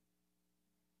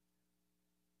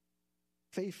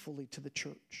faithfully to the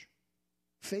church,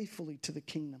 faithfully to the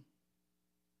kingdom?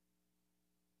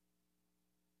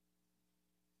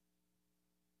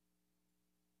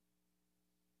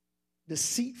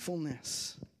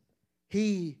 Deceitfulness.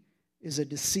 He is a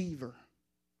deceiver.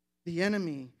 The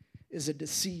enemy is a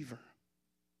deceiver.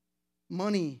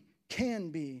 Money can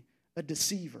be a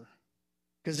deceiver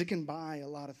because it can buy a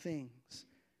lot of things.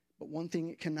 But one thing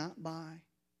it cannot buy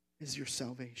is your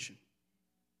salvation.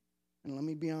 And let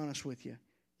me be honest with you,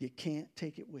 you can't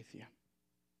take it with you.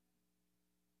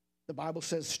 The Bible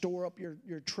says store up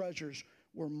your treasures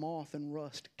where moth and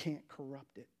rust can't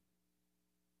corrupt it.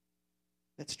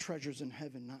 That's treasures in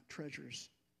heaven, not treasures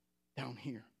down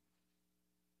here.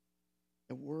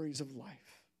 The worries of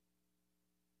life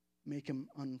make them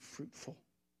unfruitful.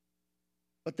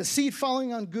 But the seed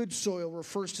falling on good soil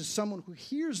refers to someone who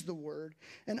hears the word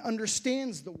and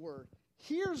understands the word.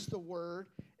 Hears the word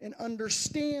and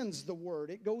understands the word.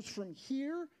 It goes from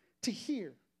here to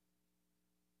here.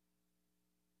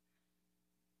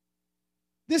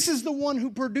 This is the one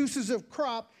who produces a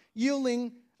crop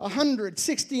yielding 100,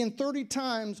 60, and 30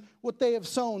 times what they have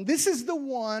sown. This is the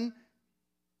one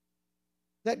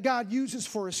that God uses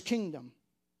for his kingdom.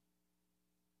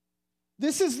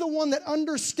 This is the one that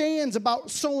understands about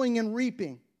sowing and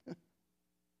reaping.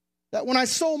 That when I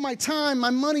sow my time, my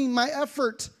money, my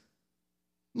effort,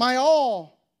 my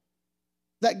all,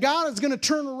 that God is going to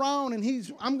turn around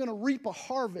and I'm going to reap a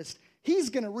harvest. He's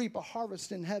going to reap a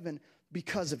harvest in heaven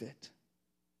because of it.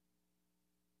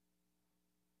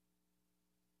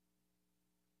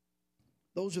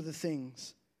 Those are the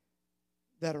things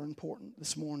that are important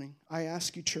this morning. I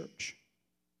ask you, church,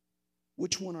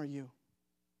 which one are you?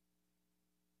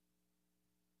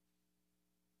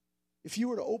 If you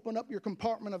were to open up your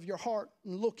compartment of your heart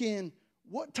and look in,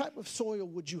 what type of soil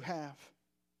would you have?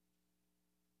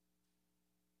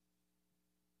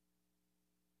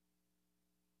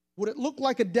 Would it look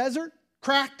like a desert,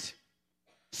 cracked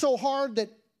so hard that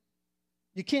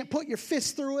you can't put your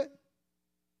fist through it?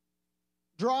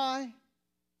 Dry?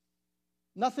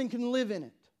 Nothing can live in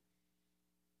it.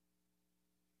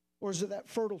 Or is it that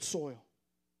fertile soil?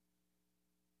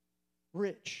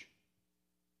 Rich,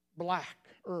 black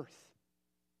earth.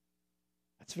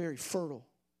 That's very fertile.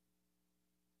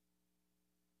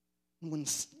 And when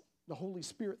the Holy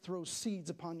Spirit throws seeds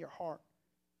upon your heart,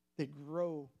 they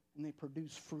grow and they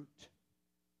produce fruit.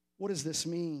 What does this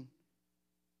mean?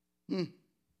 What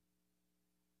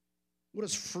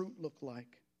does fruit look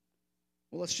like?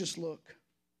 Well, let's just look.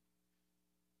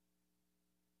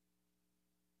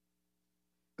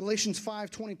 Galatians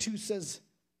 5:22 says,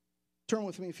 turn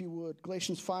with me if you would.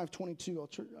 Galatians 5:22,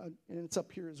 and it's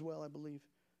up here as well, I believe.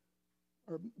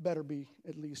 Or better be,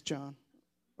 at least, John.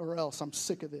 Or else, I'm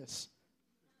sick of this.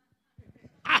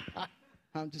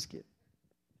 I'm just kidding.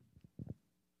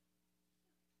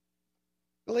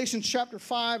 Galatians chapter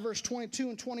 5, verse 22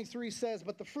 and 23 says,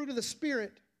 but the fruit of the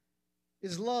Spirit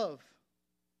is love,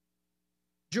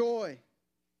 joy,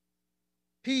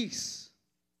 peace,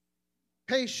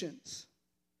 patience,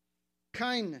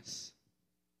 kindness,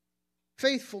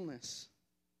 faithfulness,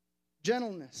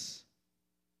 gentleness,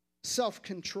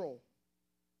 self-control.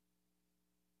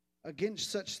 Against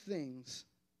such things,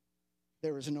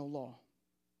 there is no law.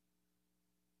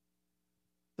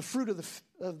 The fruit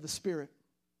of the Spirit: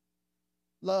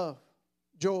 love,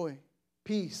 joy,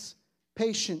 peace,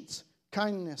 patience,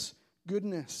 kindness,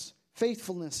 goodness,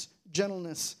 faithfulness,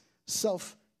 gentleness,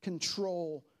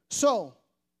 self-control. So,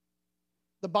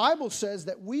 the Bible says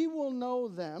that we will know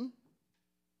them,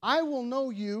 I will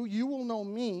know you, you will know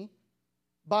me,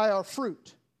 by our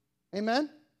fruit. Amen?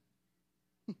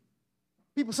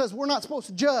 People says we're not supposed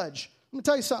to judge. Let me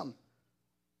tell you something.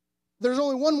 There's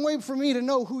only one way for me to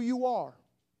know who you are,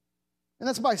 and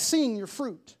that's by seeing your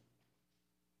fruit.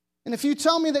 And if you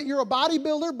tell me that you're a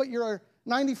bodybuilder, but you're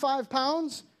 95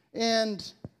 pounds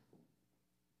and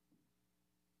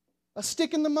a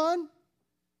stick in the mud,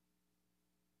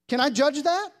 can I judge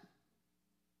that?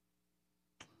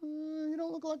 You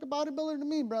don't look like a bodybuilder to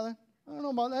me, brother. I don't know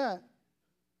about that.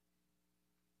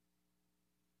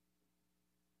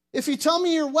 If you tell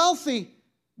me you're wealthy,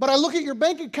 but I look at your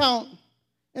bank account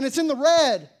and it's in the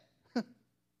red,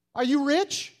 are you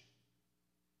rich?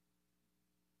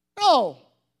 No,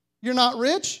 you're not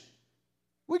rich.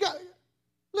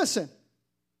 Listen,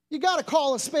 you got to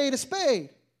call a spade a spade.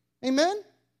 Amen?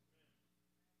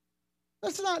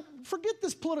 Let's not forget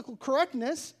this political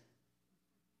correctness.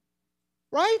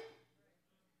 Right?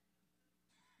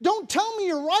 Don't tell me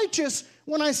you're righteous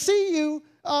when I see you,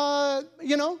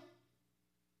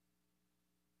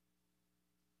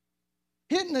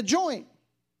 hitting a joint.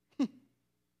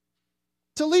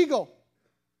 It's illegal.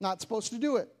 Not supposed to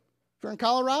do it. If you're in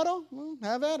Colorado, well,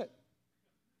 have at it.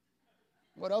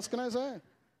 What else can I say?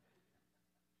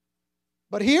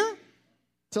 But here,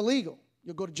 it's illegal.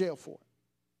 You'll go to jail for it.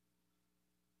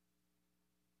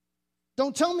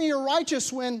 Don't tell me you're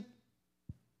righteous when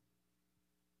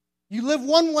you live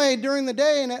one way during the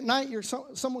day and at night you're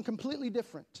someone completely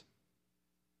different.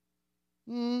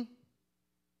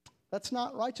 That's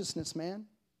not righteousness, man.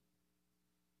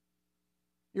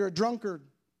 You're a drunkard.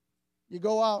 You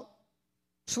go out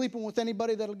sleeping with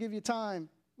anybody that'll give you time.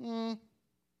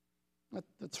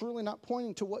 That's really not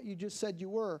pointing to what you just said you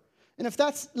were. And if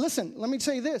that's, listen, let me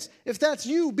say this. If that's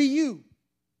you, be you.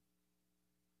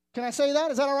 Can I say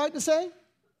that? Is that all right to say?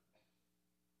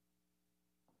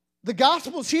 The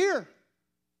gospel's here.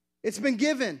 It's been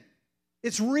given.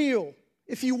 It's real.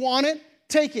 If you want it,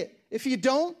 take it. If you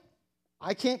don't,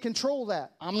 I can't control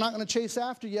that. I'm not going to chase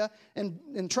after you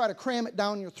and try to cram it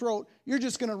down your throat. You're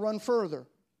just going to run further.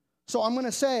 So I'm going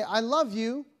to say, I love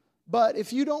you, but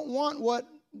if you don't want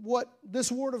what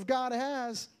this Word of God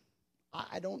has,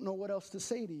 I don't know what else to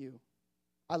say to you.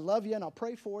 I love you and I'll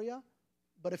pray for you,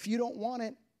 but if you don't want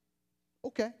it,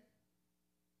 okay.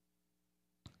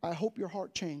 I hope your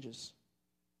heart changes.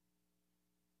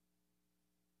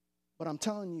 But I'm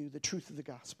telling you the truth of the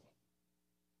gospel.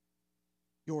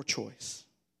 Your choice.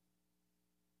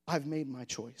 I've made my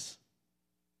choice.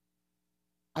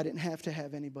 I didn't have to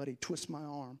have anybody twist my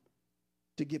arm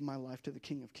to give my life to the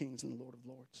King of Kings and the Lord of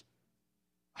Lords.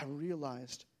 I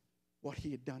realized what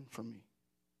He had done for me.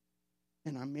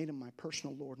 And I made Him my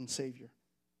personal Lord and Savior.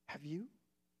 Have you?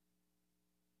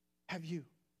 Have you?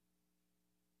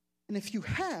 And if you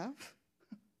have,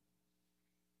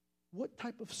 what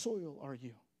type of soil are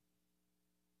you?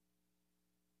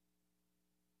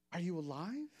 Are you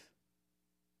alive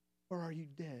or are you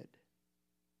dead?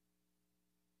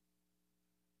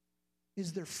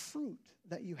 Is there fruit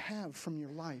that you have from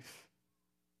your life?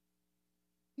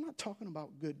 I'm not talking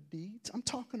about good deeds. I'm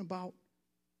talking about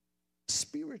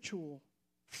spiritual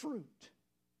fruit.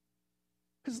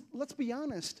 Because let's be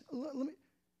honest,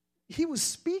 He was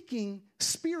speaking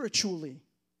spiritually.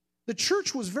 The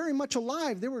church was very much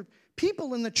alive. There were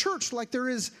people in the church like there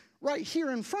is right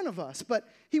here in front of us. But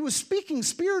He was speaking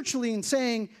spiritually and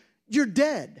saying, you're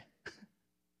dead.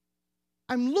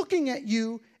 I'm looking at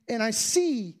you and I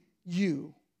see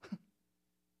you.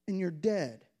 And you're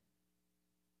dead.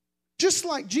 Just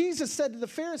like Jesus said to the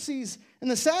Pharisees and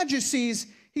the Sadducees,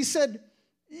 He said,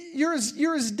 you're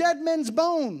as dead men's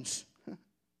bones.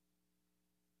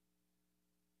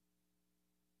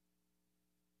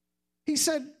 He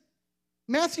said,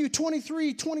 Matthew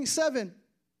 23, 27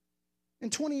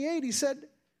 and 28, He said,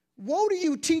 woe to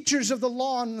you, teachers of the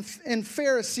law and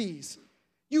Pharisees,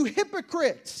 you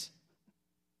hypocrites.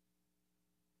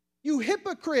 You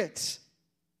hypocrites.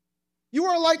 You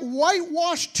are like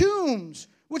whitewashed tombs,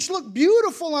 which look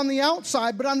beautiful on the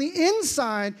outside, but on the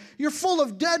inside, you're full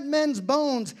of dead men's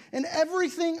bones and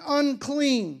everything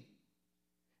unclean.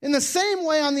 In the same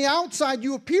way, on the outside,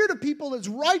 you appear to people as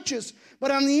righteous, but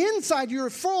on the inside,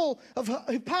 you're full of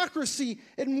hypocrisy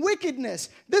and wickedness.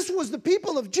 This was the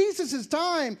people of Jesus'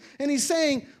 time, and He's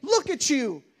saying, look at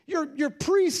you. You're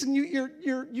priests, and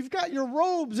you've got your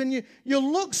robes, and you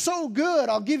look so good.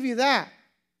 I'll give you that.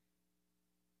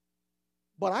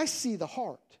 But I see the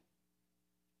heart.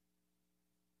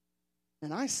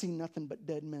 and I see nothing but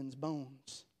dead men's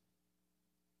bones.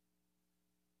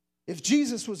 If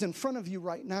Jesus was in front of you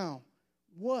right now,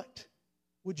 what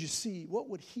would you see? What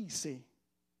would he see?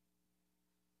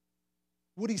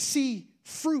 Would he see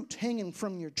fruit hanging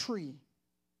from your tree?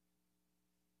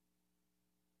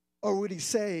 Or would he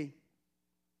say,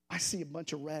 I see a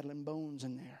bunch of rattling bones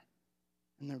in there,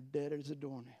 and they're dead as a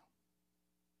doornail?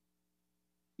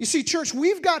 You see, church,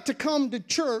 we've got to come to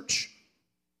church,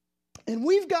 and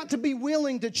we've got to be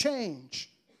willing to change.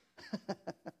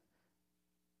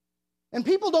 And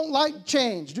people don't like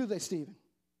change, do they, Stephen?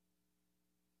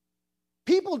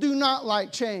 People do not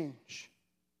like change.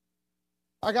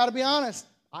 I got to be honest,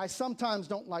 I sometimes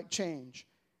don't like change.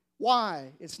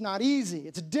 Why? It's not easy.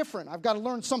 It's different. I've got to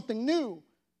learn something new.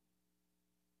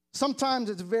 Sometimes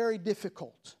it's very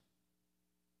difficult.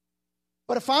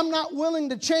 But if I'm not willing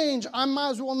to change, I might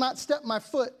as well not step my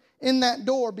foot in that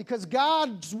door, because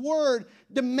God's word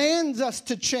demands us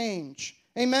to change.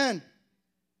 Amen.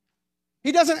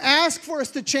 He doesn't ask for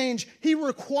us to change. He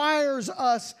requires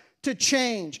us to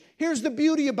change. Here's the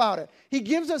beauty about it. He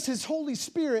gives us his Holy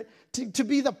Spirit to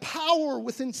be the power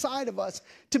within inside of us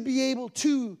to be able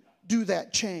to do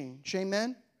that change.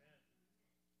 Amen?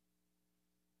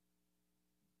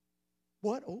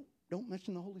 What? Oh, don't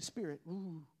mention the Holy Spirit.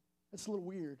 Ooh, that's a little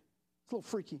weird. It's a little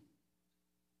freaky.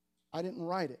 I didn't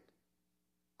write it.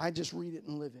 I just read it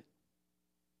and live it.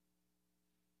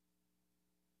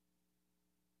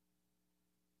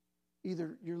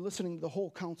 Either you're listening to the whole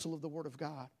counsel of the Word of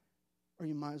God, or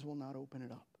you might as well not open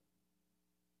it up.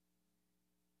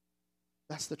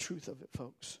 That's the truth of it,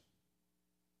 folks.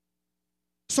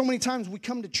 So many times we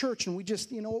come to church and we just,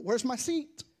 where's my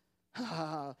seat?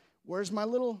 Where's my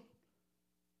little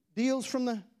deals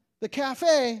from the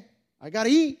cafe? I got to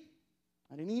eat.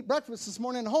 I didn't eat breakfast this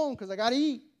morning at home because I got to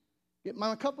eat. Get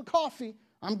my cup of coffee.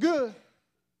 I'm good.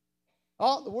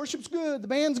 Oh, the worship's good. The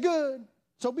band's good.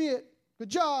 So be it. Good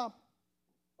job.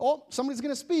 Oh, somebody's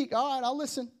going to speak. All right, I'll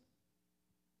listen.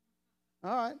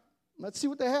 All right, let's see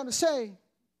what they have to say.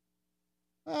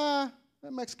 That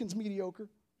Mexican's mediocre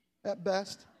at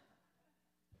best.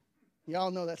 Y'all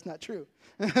know that's not true.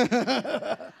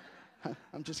 I'm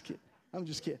just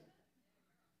kidding.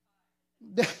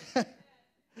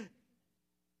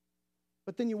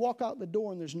 But then you walk out the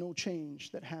door and there's no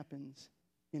change that happens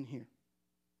in here.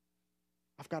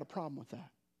 I've got a problem with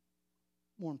that.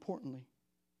 More importantly,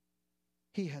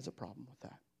 he has a problem with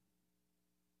that.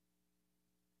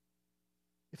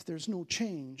 If there's no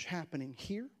change happening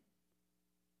here,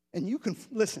 and you can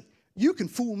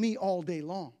fool me all day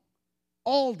long.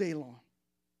 All day long.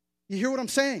 You hear what I'm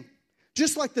saying?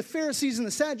 Just like the Pharisees and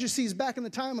the Sadducees back in the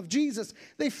time of Jesus,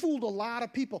 they fooled a lot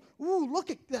of people. Ooh, look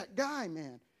at that guy,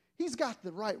 man. He's got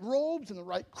the right robes and the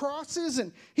right crosses,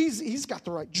 and he's got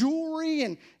the right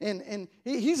jewelry, and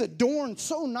he's adorned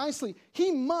so nicely.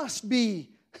 He must be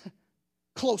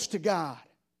close to God.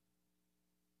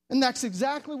 And that's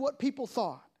exactly what people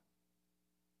thought.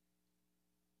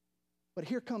 But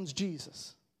here comes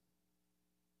Jesus,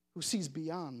 who sees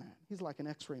beyond that. He's like an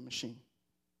X-ray machine.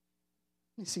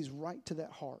 He sees right to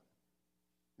that heart.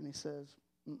 And he says,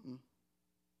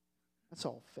 that's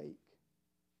all fake.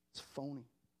 It's phony.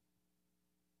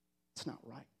 It's not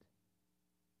right.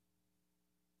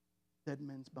 Dead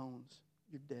men's bones.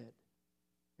 You're dead.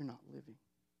 You're not living.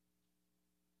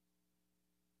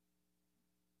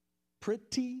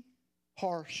 Pretty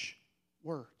harsh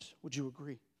words. Would you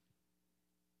agree?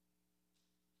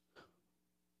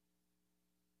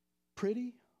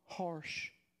 Pretty harsh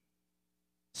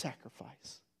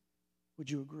sacrifice.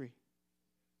 Would you agree?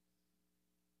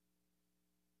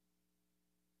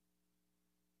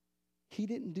 He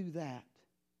didn't do that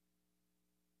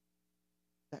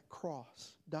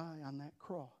cross, die on that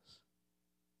cross,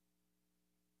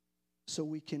 so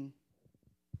we can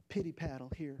pity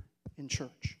paddle here in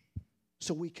church,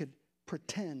 so we could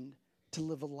pretend to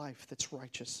live a life that's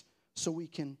righteous, so we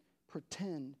can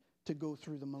pretend to go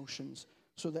through the motions,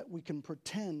 so that we can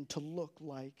pretend to look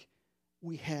like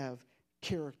we have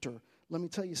character. Let me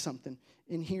tell you something.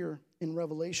 In here, in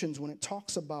Revelations, when it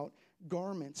talks about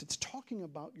garments, it's talking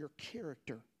about your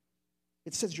character.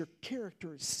 It says your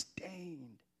character is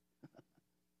stained.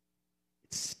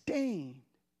 It's stained.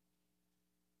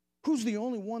 Who's the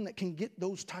only one that can get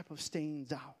those type of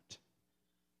stains out?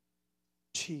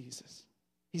 Jesus.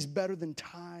 He's better than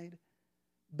Tide.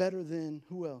 Better than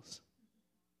who else?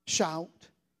 Shout.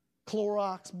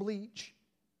 Clorox bleach.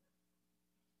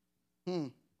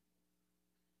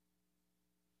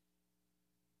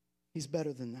 He's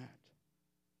better than that.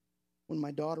 When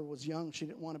my daughter was young, she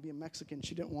didn't want to be a Mexican.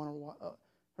 She didn't want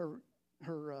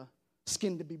her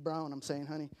Skin to be brown, I'm saying,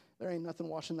 honey, there ain't nothing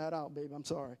washing that out, babe. I'm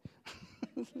sorry.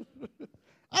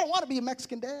 I don't want to be a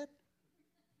Mexican dad.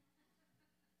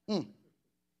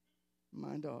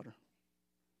 My daughter.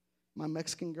 My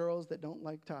Mexican girls that don't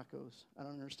like tacos. I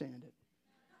don't understand it.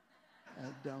 I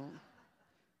don't.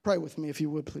 Pray with me if you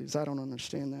would, please. I don't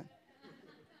understand that.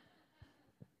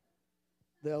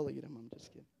 They'll eat them. I'm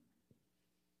just kidding.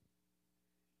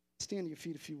 Stand to your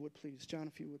feet if you would, please. John,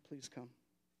 if you would, please come.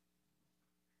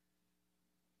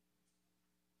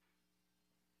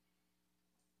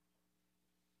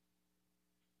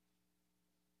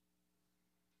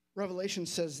 Revelation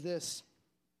says this,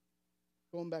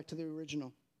 going back to the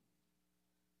original.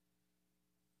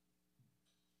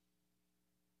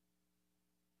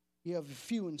 You have a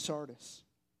few in Sardis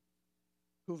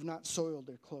who have not soiled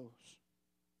their clothes.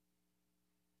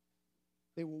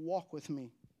 They will walk with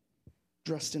me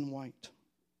dressed in white,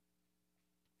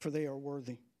 for they are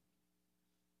worthy.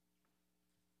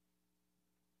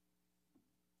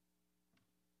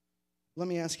 Let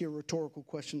me ask you a rhetorical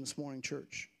question this morning,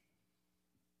 church.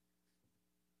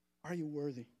 Are you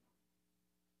worthy?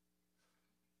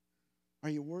 Are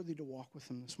you worthy to walk with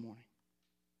him this morning?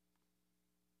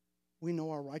 We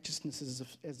know our righteousness is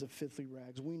as of filthy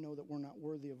rags. We know that we're not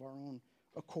worthy of our own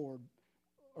accord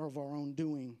or of our own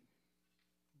doing.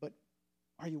 But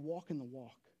are you walking the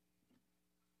walk?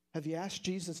 Have you asked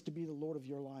Jesus to be the Lord of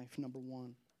your life, number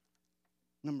one?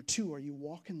 Number two, are you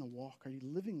walking the walk? Are you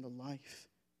living the life?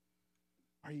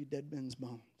 Are you dead men's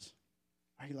bones?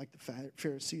 Are you like the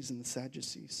Pharisees and the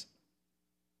Sadducees?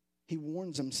 He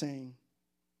warns them saying,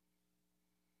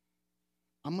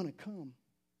 I'm going to come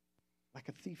like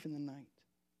a thief in the night.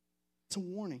 It's a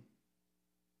warning.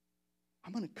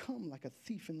 I'm going to come like a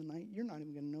thief in the night. You're not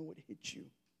even going to know what hit you.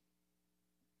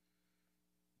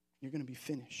 You're going to be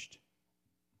finished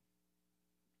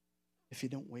if you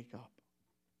don't wake up.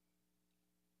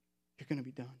 You're going to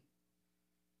be done.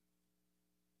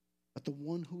 But the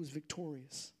one who is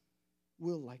victorious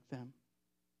will, like them,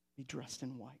 be dressed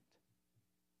in white.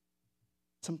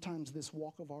 Sometimes this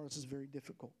walk of ours is very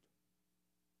difficult.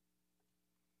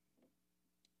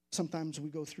 Sometimes we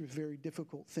go through very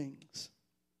difficult things.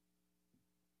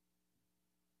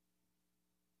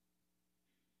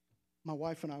 My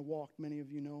wife and I walked, many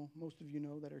of you know, most of you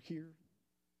know that are here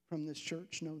from this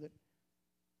church know that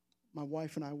my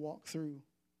wife and I walked through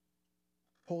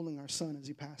holding our son as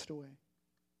he passed away.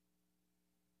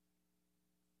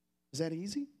 Is that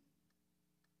easy?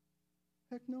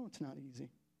 Heck no, it's not easy.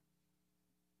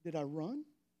 Did I run?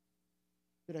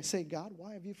 Did I say, God,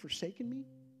 why have you forsaken me?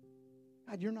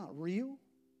 God, you're not real.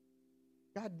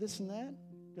 God, this and that.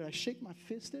 Did I shake my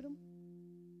fist at him?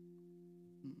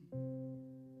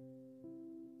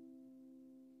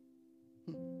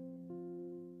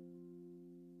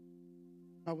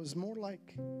 I was more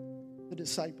like the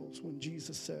disciples when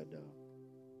Jesus said,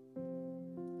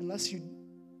 unless you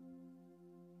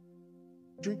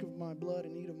drink of my blood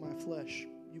and eat of my flesh,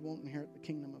 you won't inherit the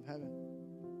kingdom of heaven.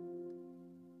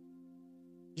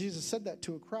 Jesus said that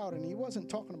to a crowd, and he wasn't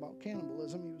talking about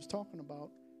cannibalism. He was talking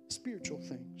about spiritual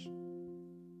things.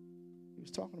 He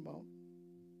was talking about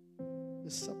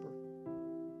this supper.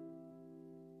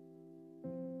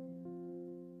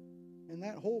 And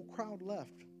that whole crowd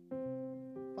left.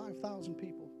 5,000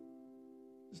 people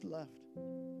just left.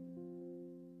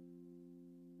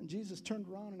 And Jesus turned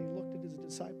around and he looked at his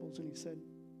disciples and he said,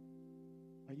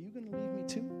 are you going to leave me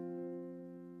too?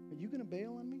 Are you going to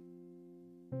bail on me?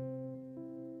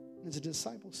 And his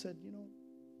disciples said, you know,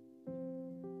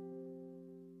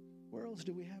 where else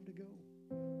do we have to go?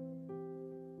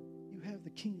 You have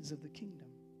the keys of the kingdom.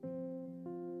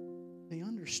 They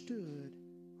understood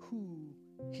who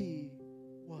he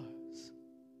was.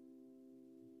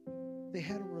 They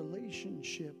had a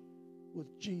relationship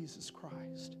with Jesus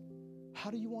Christ. How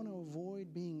do you want to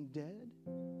avoid being dead?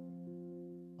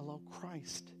 Allow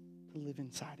Christ to live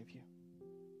inside of you.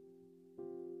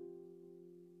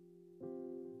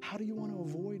 How do you want to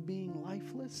avoid being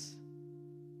lifeless?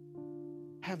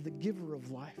 Have the giver of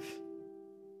life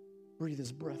breathe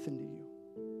his breath into you.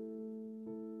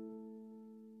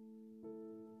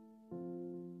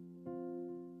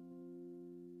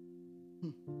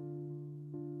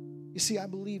 You see, I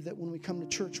believe that when we come to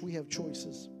church, we have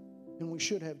choices, and we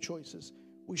should have choices.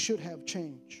 We should have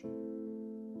change.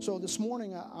 So this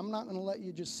morning, I'm not going to let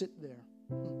you just sit there.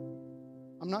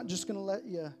 I'm not just going to let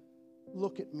you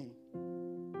look at me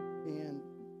and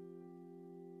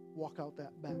walk out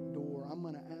that back door. I'm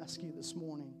going to ask you this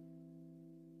morning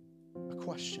a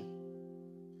question.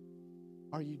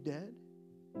 Are you dead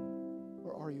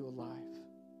or are you alive?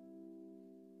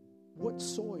 What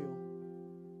soil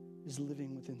is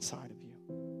living within inside of you?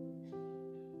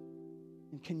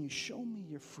 And can you show me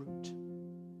your fruit?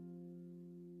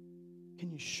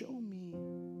 Can you show me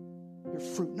your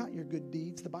fruit, not your good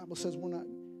deeds? The Bible says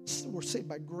we're saved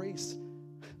by grace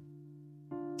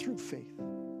through faith,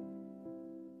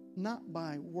 not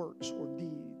by works or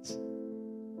deeds,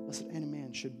 lest any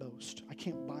man should boast. I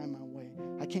can't buy my way.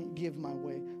 I can't give my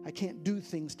way. I can't do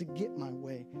things to get my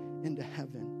way into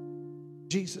heaven.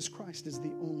 Jesus Christ is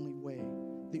the only way,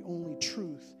 the only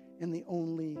truth, and the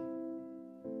only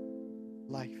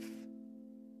life.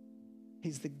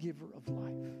 He's the giver of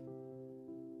life.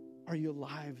 Are you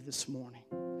alive this morning?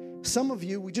 Some of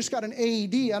you, we just got an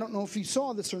AED. I don't know if you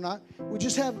saw this or not. We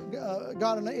just have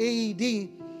got an AED,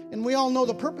 and we all know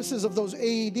the purposes of those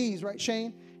AEDs, right,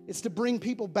 Shane? It's to bring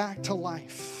people back to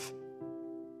life.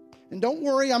 And don't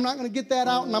worry, I'm not going to get that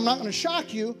out, and I'm not going to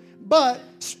shock you, but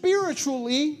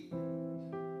spiritually,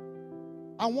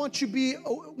 I want you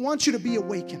to be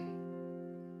awakened.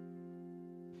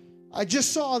 I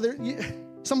just saw there,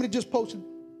 somebody just posted,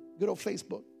 good old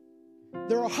Facebook.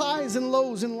 There are highs and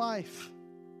lows in life.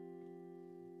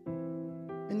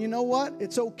 And you know what?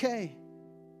 It's okay.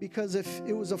 Because if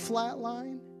it was a flat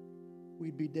line,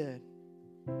 we'd be dead.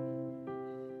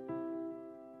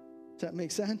 Does that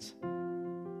make sense?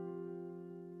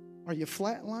 Are you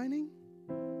flatlining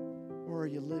or are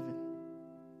you living?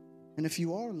 And if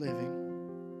you are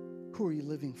living, who are you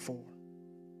living for?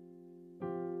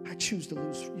 I choose to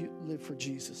live for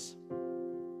Jesus.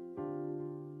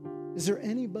 Is there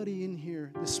anybody in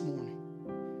here this morning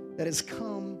that has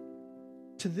come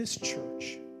to this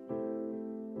church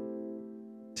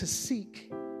to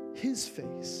seek His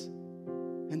face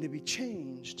and to be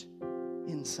changed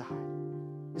inside?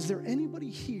 Is there anybody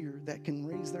here that can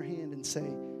raise their hand and say,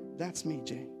 that's me,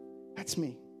 Jay. That's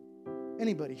me.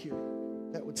 Anybody here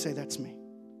that would say, that's me?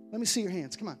 Let me see your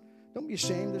hands. Come on. Don't be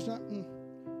ashamed. There's not.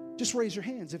 Just raise your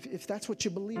hands. If that's what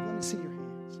you believe, let me see your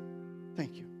hands.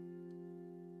 Thank you.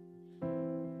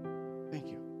 Thank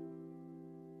you.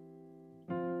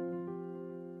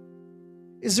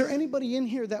 Is there anybody in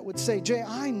here that would say, Jay,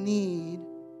 I need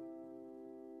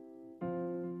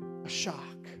a shock.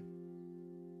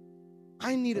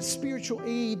 I need a spiritual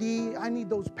AED. I need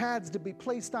those pads to be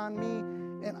placed on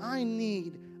me, and I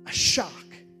need a shock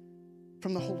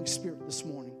from the Holy Spirit this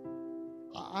morning.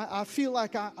 I feel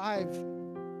like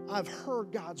I've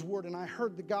heard God's word and I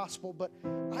heard the gospel, but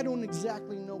I don't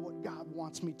exactly know what God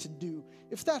wants me to do.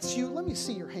 If that's you, let me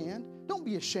see your hand. Don't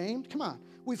be ashamed. Come on.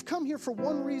 We've come here for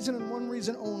one reason and one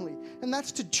reason only, and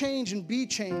that's to change and be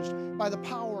changed by the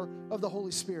power of the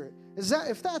Holy Spirit.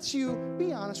 If that's you,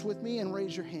 be honest with me and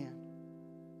raise your hand.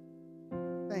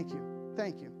 Thank you.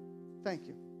 Thank you. Thank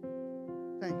you.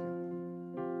 Thank you.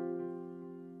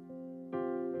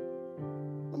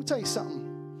 Let me tell you something.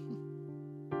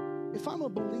 If I'm a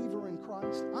believer in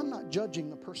Christ, I'm not judging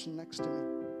the person next to me.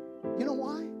 You know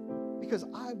why? Because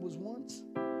I was once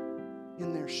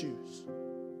in their shoes.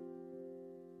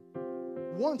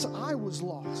 Once I was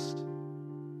lost,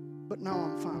 but now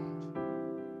I'm found.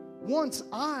 Once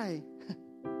I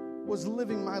was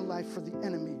living my life for the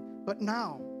enemy, but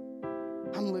now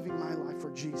I'm living my life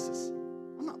for Jesus.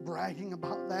 I'm not bragging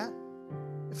about that.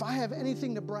 If I have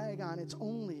anything to brag on, it's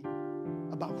only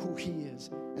about who He is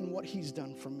and what He's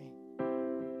done for me.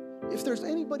 If there's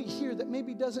anybody here that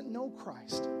maybe doesn't know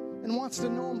Christ and wants to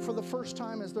know Him for the first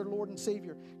time as their Lord and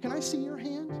Savior, can I see your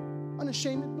hand?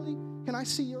 Unashamedly, can I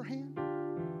see your hand?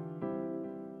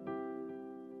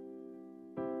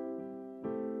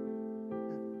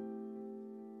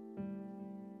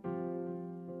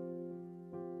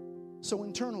 So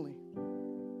internally,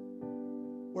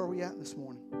 where are we at this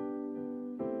morning?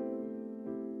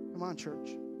 Come on,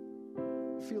 church.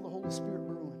 I feel the Holy Spirit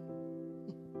brewing.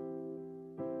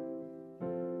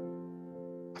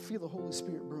 I feel the Holy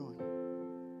Spirit brewing.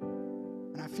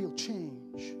 And I feel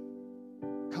change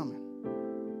coming.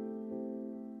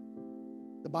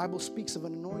 The Bible speaks of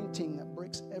an anointing that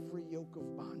breaks every yoke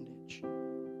of bondage.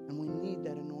 And we need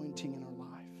that anointing in our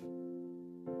life.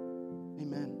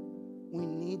 Amen. We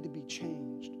need to be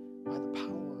changed by the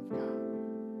power of God.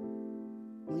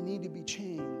 We need to be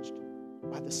changed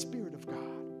by the Spirit of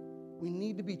God. We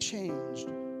need to be changed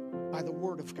by the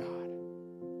Word of God.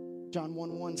 John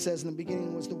 1:1 says, in the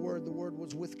beginning was the Word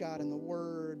was with God, and the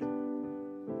Word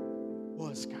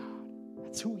was God.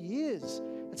 That's who He is.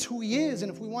 That's who He is.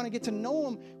 And if we want to get to know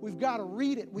Him, we've got to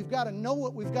read it. We've got to know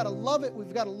it. We've got to love it.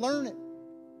 We've got to learn it.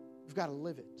 We've got to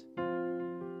live it.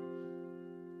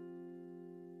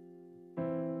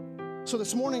 So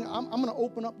this morning, I'm going to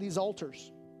open up these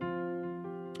altars.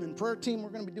 And prayer team, we're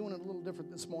going to be doing it a little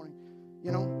different this morning.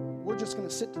 You know, we're just going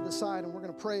to sit to the side and we're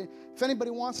going to pray. If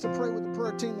anybody wants to pray with the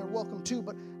prayer team, they're welcome to.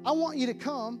 But I want you to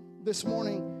come. this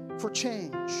morning for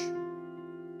change?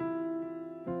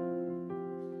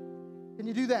 Can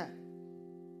you do that?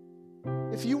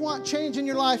 If you want change in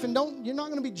your life, and you're not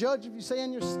going to be judged if you stay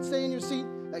in your seat,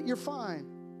 you're fine.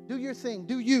 Do your thing.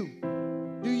 Do you.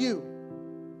 Do you.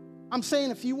 I'm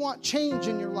saying if you want change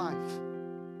in your life,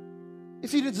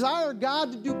 if you desire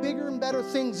God to do bigger and better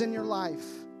things in your life,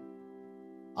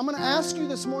 I'm going to ask you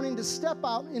this morning to step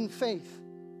out in faith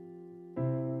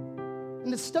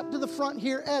and to step to the front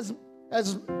here as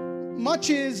much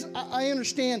as I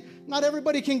understand. Not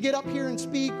everybody can get up here and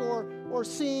speak or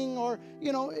sing or,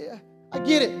 I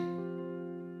get it.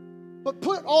 But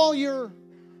put all your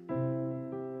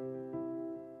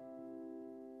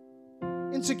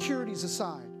insecurities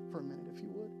aside for a minute, if you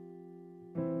would.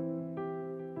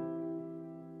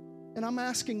 And I'm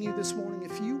asking you this morning,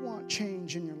 if you want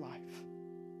change in your life,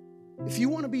 if you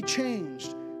want to be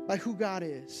changed by who God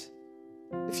is,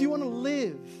 if you want to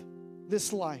live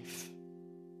this life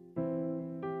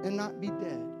and not be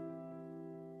dead.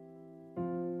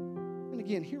 And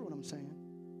again, hear what I'm saying.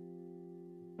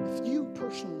 If you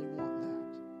personally want that,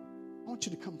 I want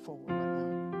you to come forward right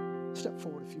now. Step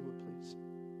forward if you would, please.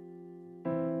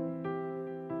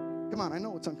 Come on, I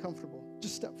know it's uncomfortable.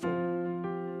 Just step forward.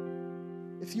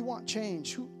 If you want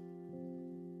change,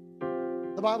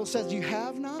 the Bible says you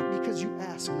have not because you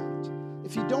ask not.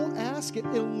 If you don't ask,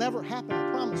 it'll never happen, I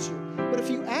promise you. But if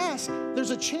you ask, there's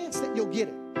a chance that you'll get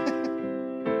it.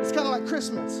 It's kind of like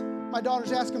Christmas. My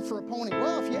daughter's asking for a pony.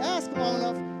 Well, if you ask long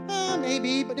enough,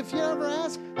 maybe. But if you ever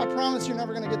ask, I promise you're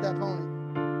never going to get that pony.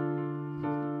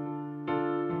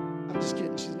 I'm just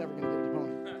kidding. She's never going to get a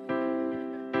pony.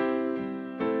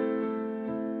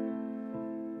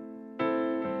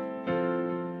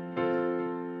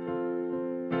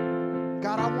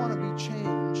 God, I want to be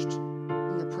changed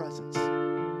in your presence.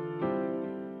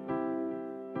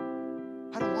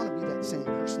 I don't want to be that same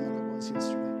person that I was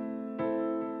yesterday.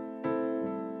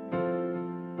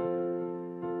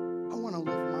 I want to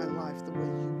live my life the way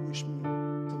you wish me to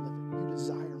live it. You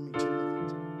desire me to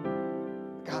live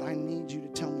it. God, I need you to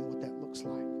tell me what that looks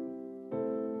like.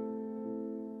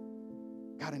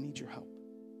 God, I need your help.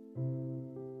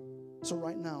 So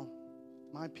right now,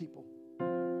 my people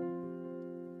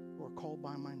who are called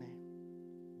by my name,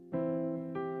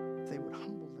 if they would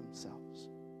humble themselves,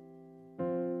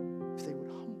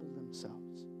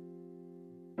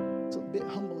 it's a bit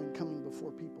humbling coming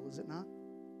before people, is it not?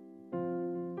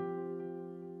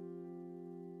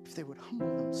 If they would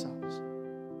humble themselves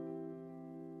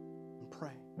and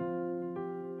pray,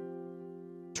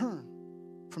 turn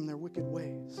from their wicked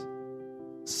ways,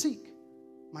 seek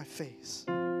my face,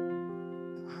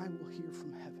 and I will hear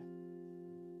from heaven.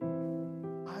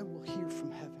 I will hear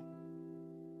from heaven.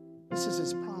 This is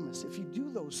his promise. If you do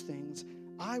those things,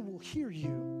 I will hear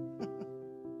you.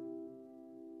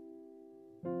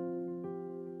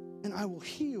 And I will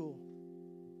heal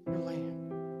your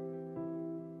land.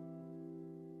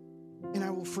 And I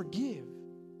will forgive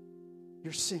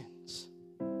your sins. Is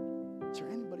there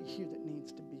anybody here that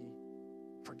needs to be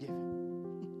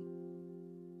forgiven?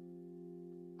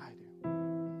 I do.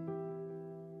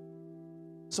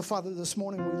 So, Father, this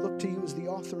morning we look to you as the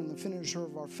author and the finisher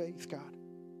of our faith, God.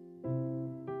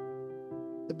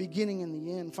 The beginning and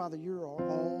the end, Father, you're our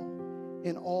all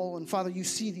in all. And Father, you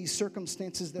see these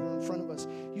circumstances that are in front of us.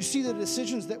 You see the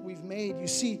decisions that we've made. You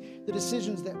see the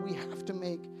decisions that we have to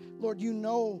make. Lord, you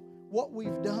know what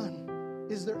we've done.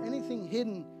 Is there anything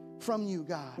hidden from you,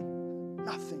 God?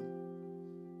 Nothing.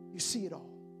 You see it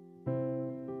all.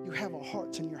 You have our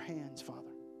hearts in your hands,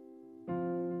 Father.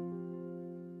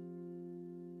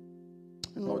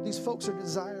 And Lord, these folks are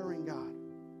desiring, God,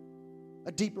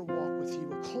 a deeper walk with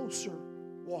you, a closer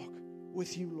walk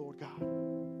with you, Lord God.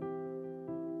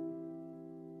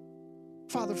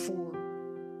 Father, for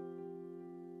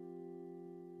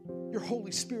your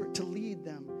Holy Spirit to lead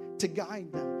them, to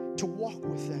guide them, to walk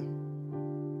with them.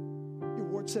 Your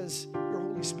word says your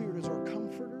Holy Spirit is our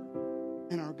comforter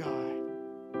and our guide.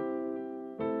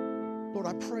 Lord,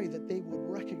 I pray that they would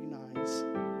recognize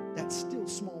that still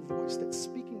small voice that's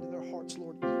speaking to their hearts,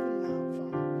 Lord, even now,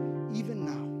 Father, even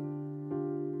now.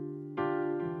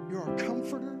 You're our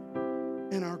comforter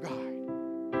and our guide.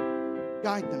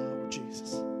 Guide them, Lord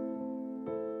Jesus.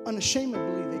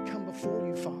 Unashamedly, they come before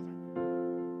you, Father,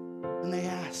 and they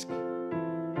ask,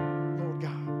 Lord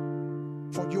God,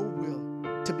 for your will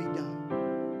to be done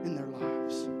in their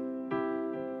lives.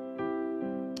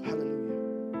 Hallelujah.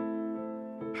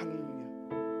 Hallelujah.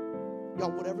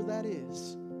 Y'all, whatever that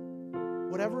is,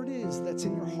 whatever it is that's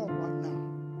in your heart right now,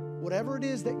 whatever it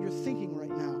is that you're thinking right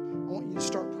now, I want you to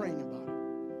start praying about it,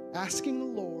 asking the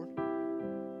Lord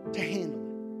to handle it.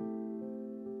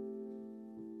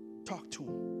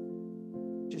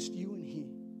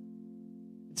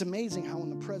 It's amazing how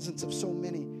in the presence of so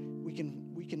many, we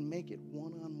can make it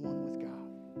one-on-one with God.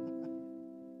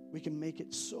 We can make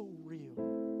it so real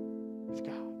with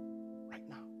God right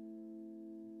now.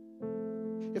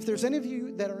 If there's any of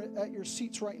you that are at your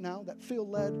seats right now that feel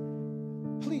led,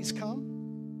 please come.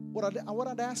 What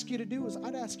I'd ask you to do is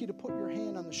I'd ask you to put your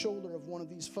hand on the shoulder of one of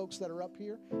these folks that are up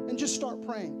here and just start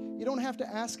praying. You don't have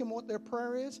to ask them what their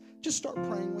prayer is. Just start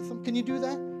praying with them. Can you do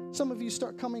that? Some of you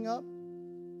start coming up.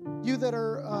 You that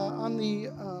are on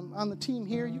the team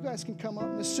here, you guys can come up.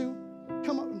 Miss Sue,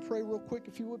 come up and pray real quick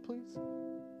if you would, please.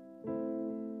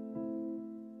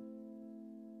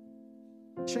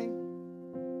 Shane.